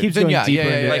forest. He keeps then going yeah, deeper yeah,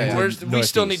 into yeah, like yeah, into we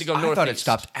still need to northeast. go I northeast. thought it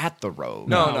stopped at the road.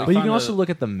 No, No, no. But you can found also a- look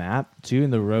at the map too,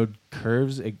 and the road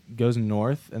curves. It goes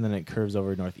north, and then it curves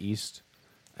over northeast,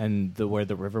 and where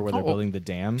the river where they're Oh. building the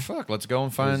dam. Fuck, let's go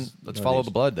and find. Is Let's follow northeast.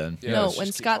 the blood then. Yeah, No, let's when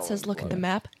just keep Scott following says the look at blood. the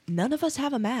map, none of us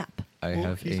have a map. I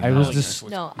have a. I was map. just-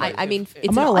 No, I mean it's,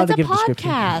 I'm not allowed it's to a give description.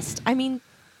 podcast. I mean,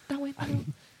 no, wait,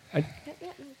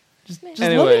 Just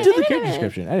Anyway. let me do the character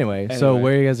description. Anyway, so Anyway.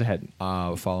 where are you guys are heading?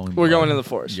 Following. We're blood. going in the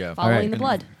forest. Yeah. following Alright. the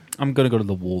blood. I'm gonna go to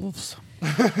the wolves.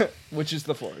 Which is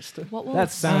the forest. What will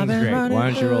That sounds great. Why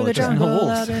don't you roll a check? The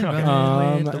wolves.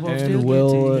 And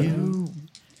we'll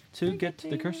To get to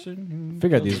the Christian.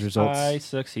 Figure out these results. I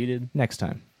succeeded. next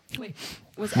time. wait?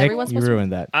 Was Nick, everyone you supposed to?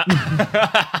 ruined that. was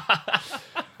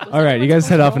All right, you everyone guys supposed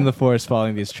head to off roll? into the forest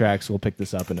following these tracks. We'll pick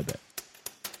this up in a bit.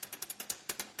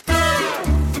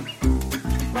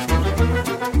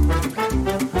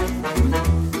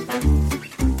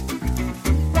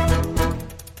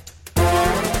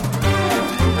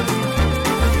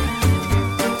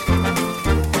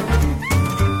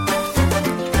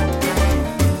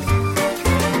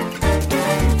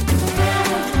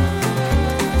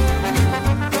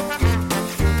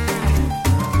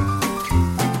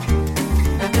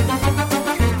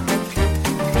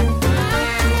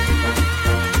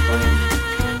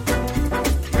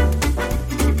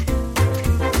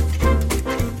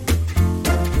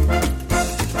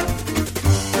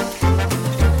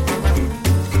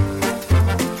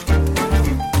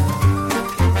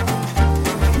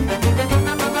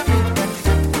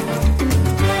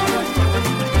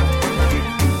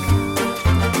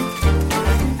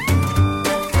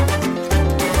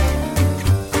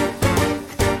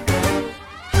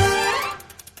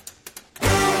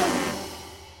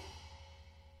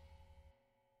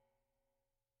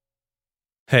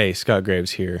 Hey, Scott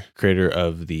Graves here, creator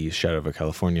of the Shadow of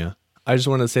California. I just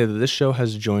want to say that this show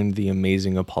has joined the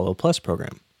amazing Apollo Plus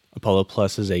program. Apollo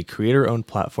Plus is a creator-owned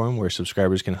platform where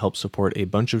subscribers can help support a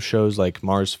bunch of shows like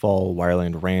Mars Fall,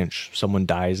 Wireland Ranch, Someone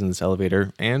Dies in This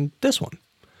Elevator, and this one.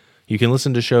 You can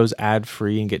listen to shows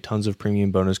ad-free and get tons of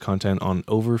premium bonus content on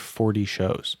over 40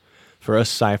 shows. For us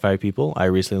sci-fi people, I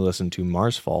recently listened to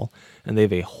Mars Fall, and they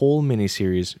have a whole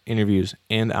miniseries, interviews,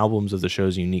 and albums of the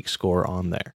show's unique score on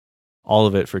there. All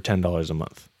of it for $10 a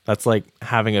month. That's like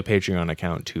having a Patreon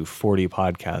account to 40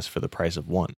 podcasts for the price of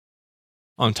one.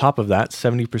 On top of that,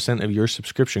 70% of your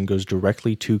subscription goes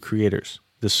directly to creators.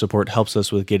 This support helps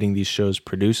us with getting these shows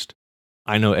produced.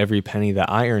 I know every penny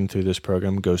that I earn through this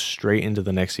program goes straight into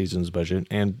the next season's budget,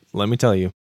 and let me tell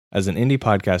you, as an indie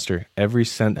podcaster, every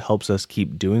cent helps us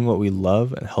keep doing what we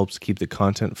love and helps keep the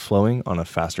content flowing on a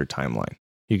faster timeline.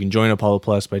 You can join Apollo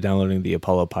Plus by downloading the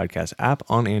Apollo Podcast app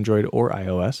on Android or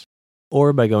iOS,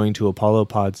 or by going to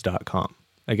apollopods.com.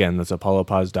 Again, that's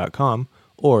apollopods.com,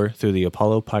 or through the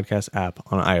Apollo Podcast app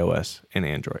on iOS and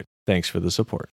Android. Thanks for the support.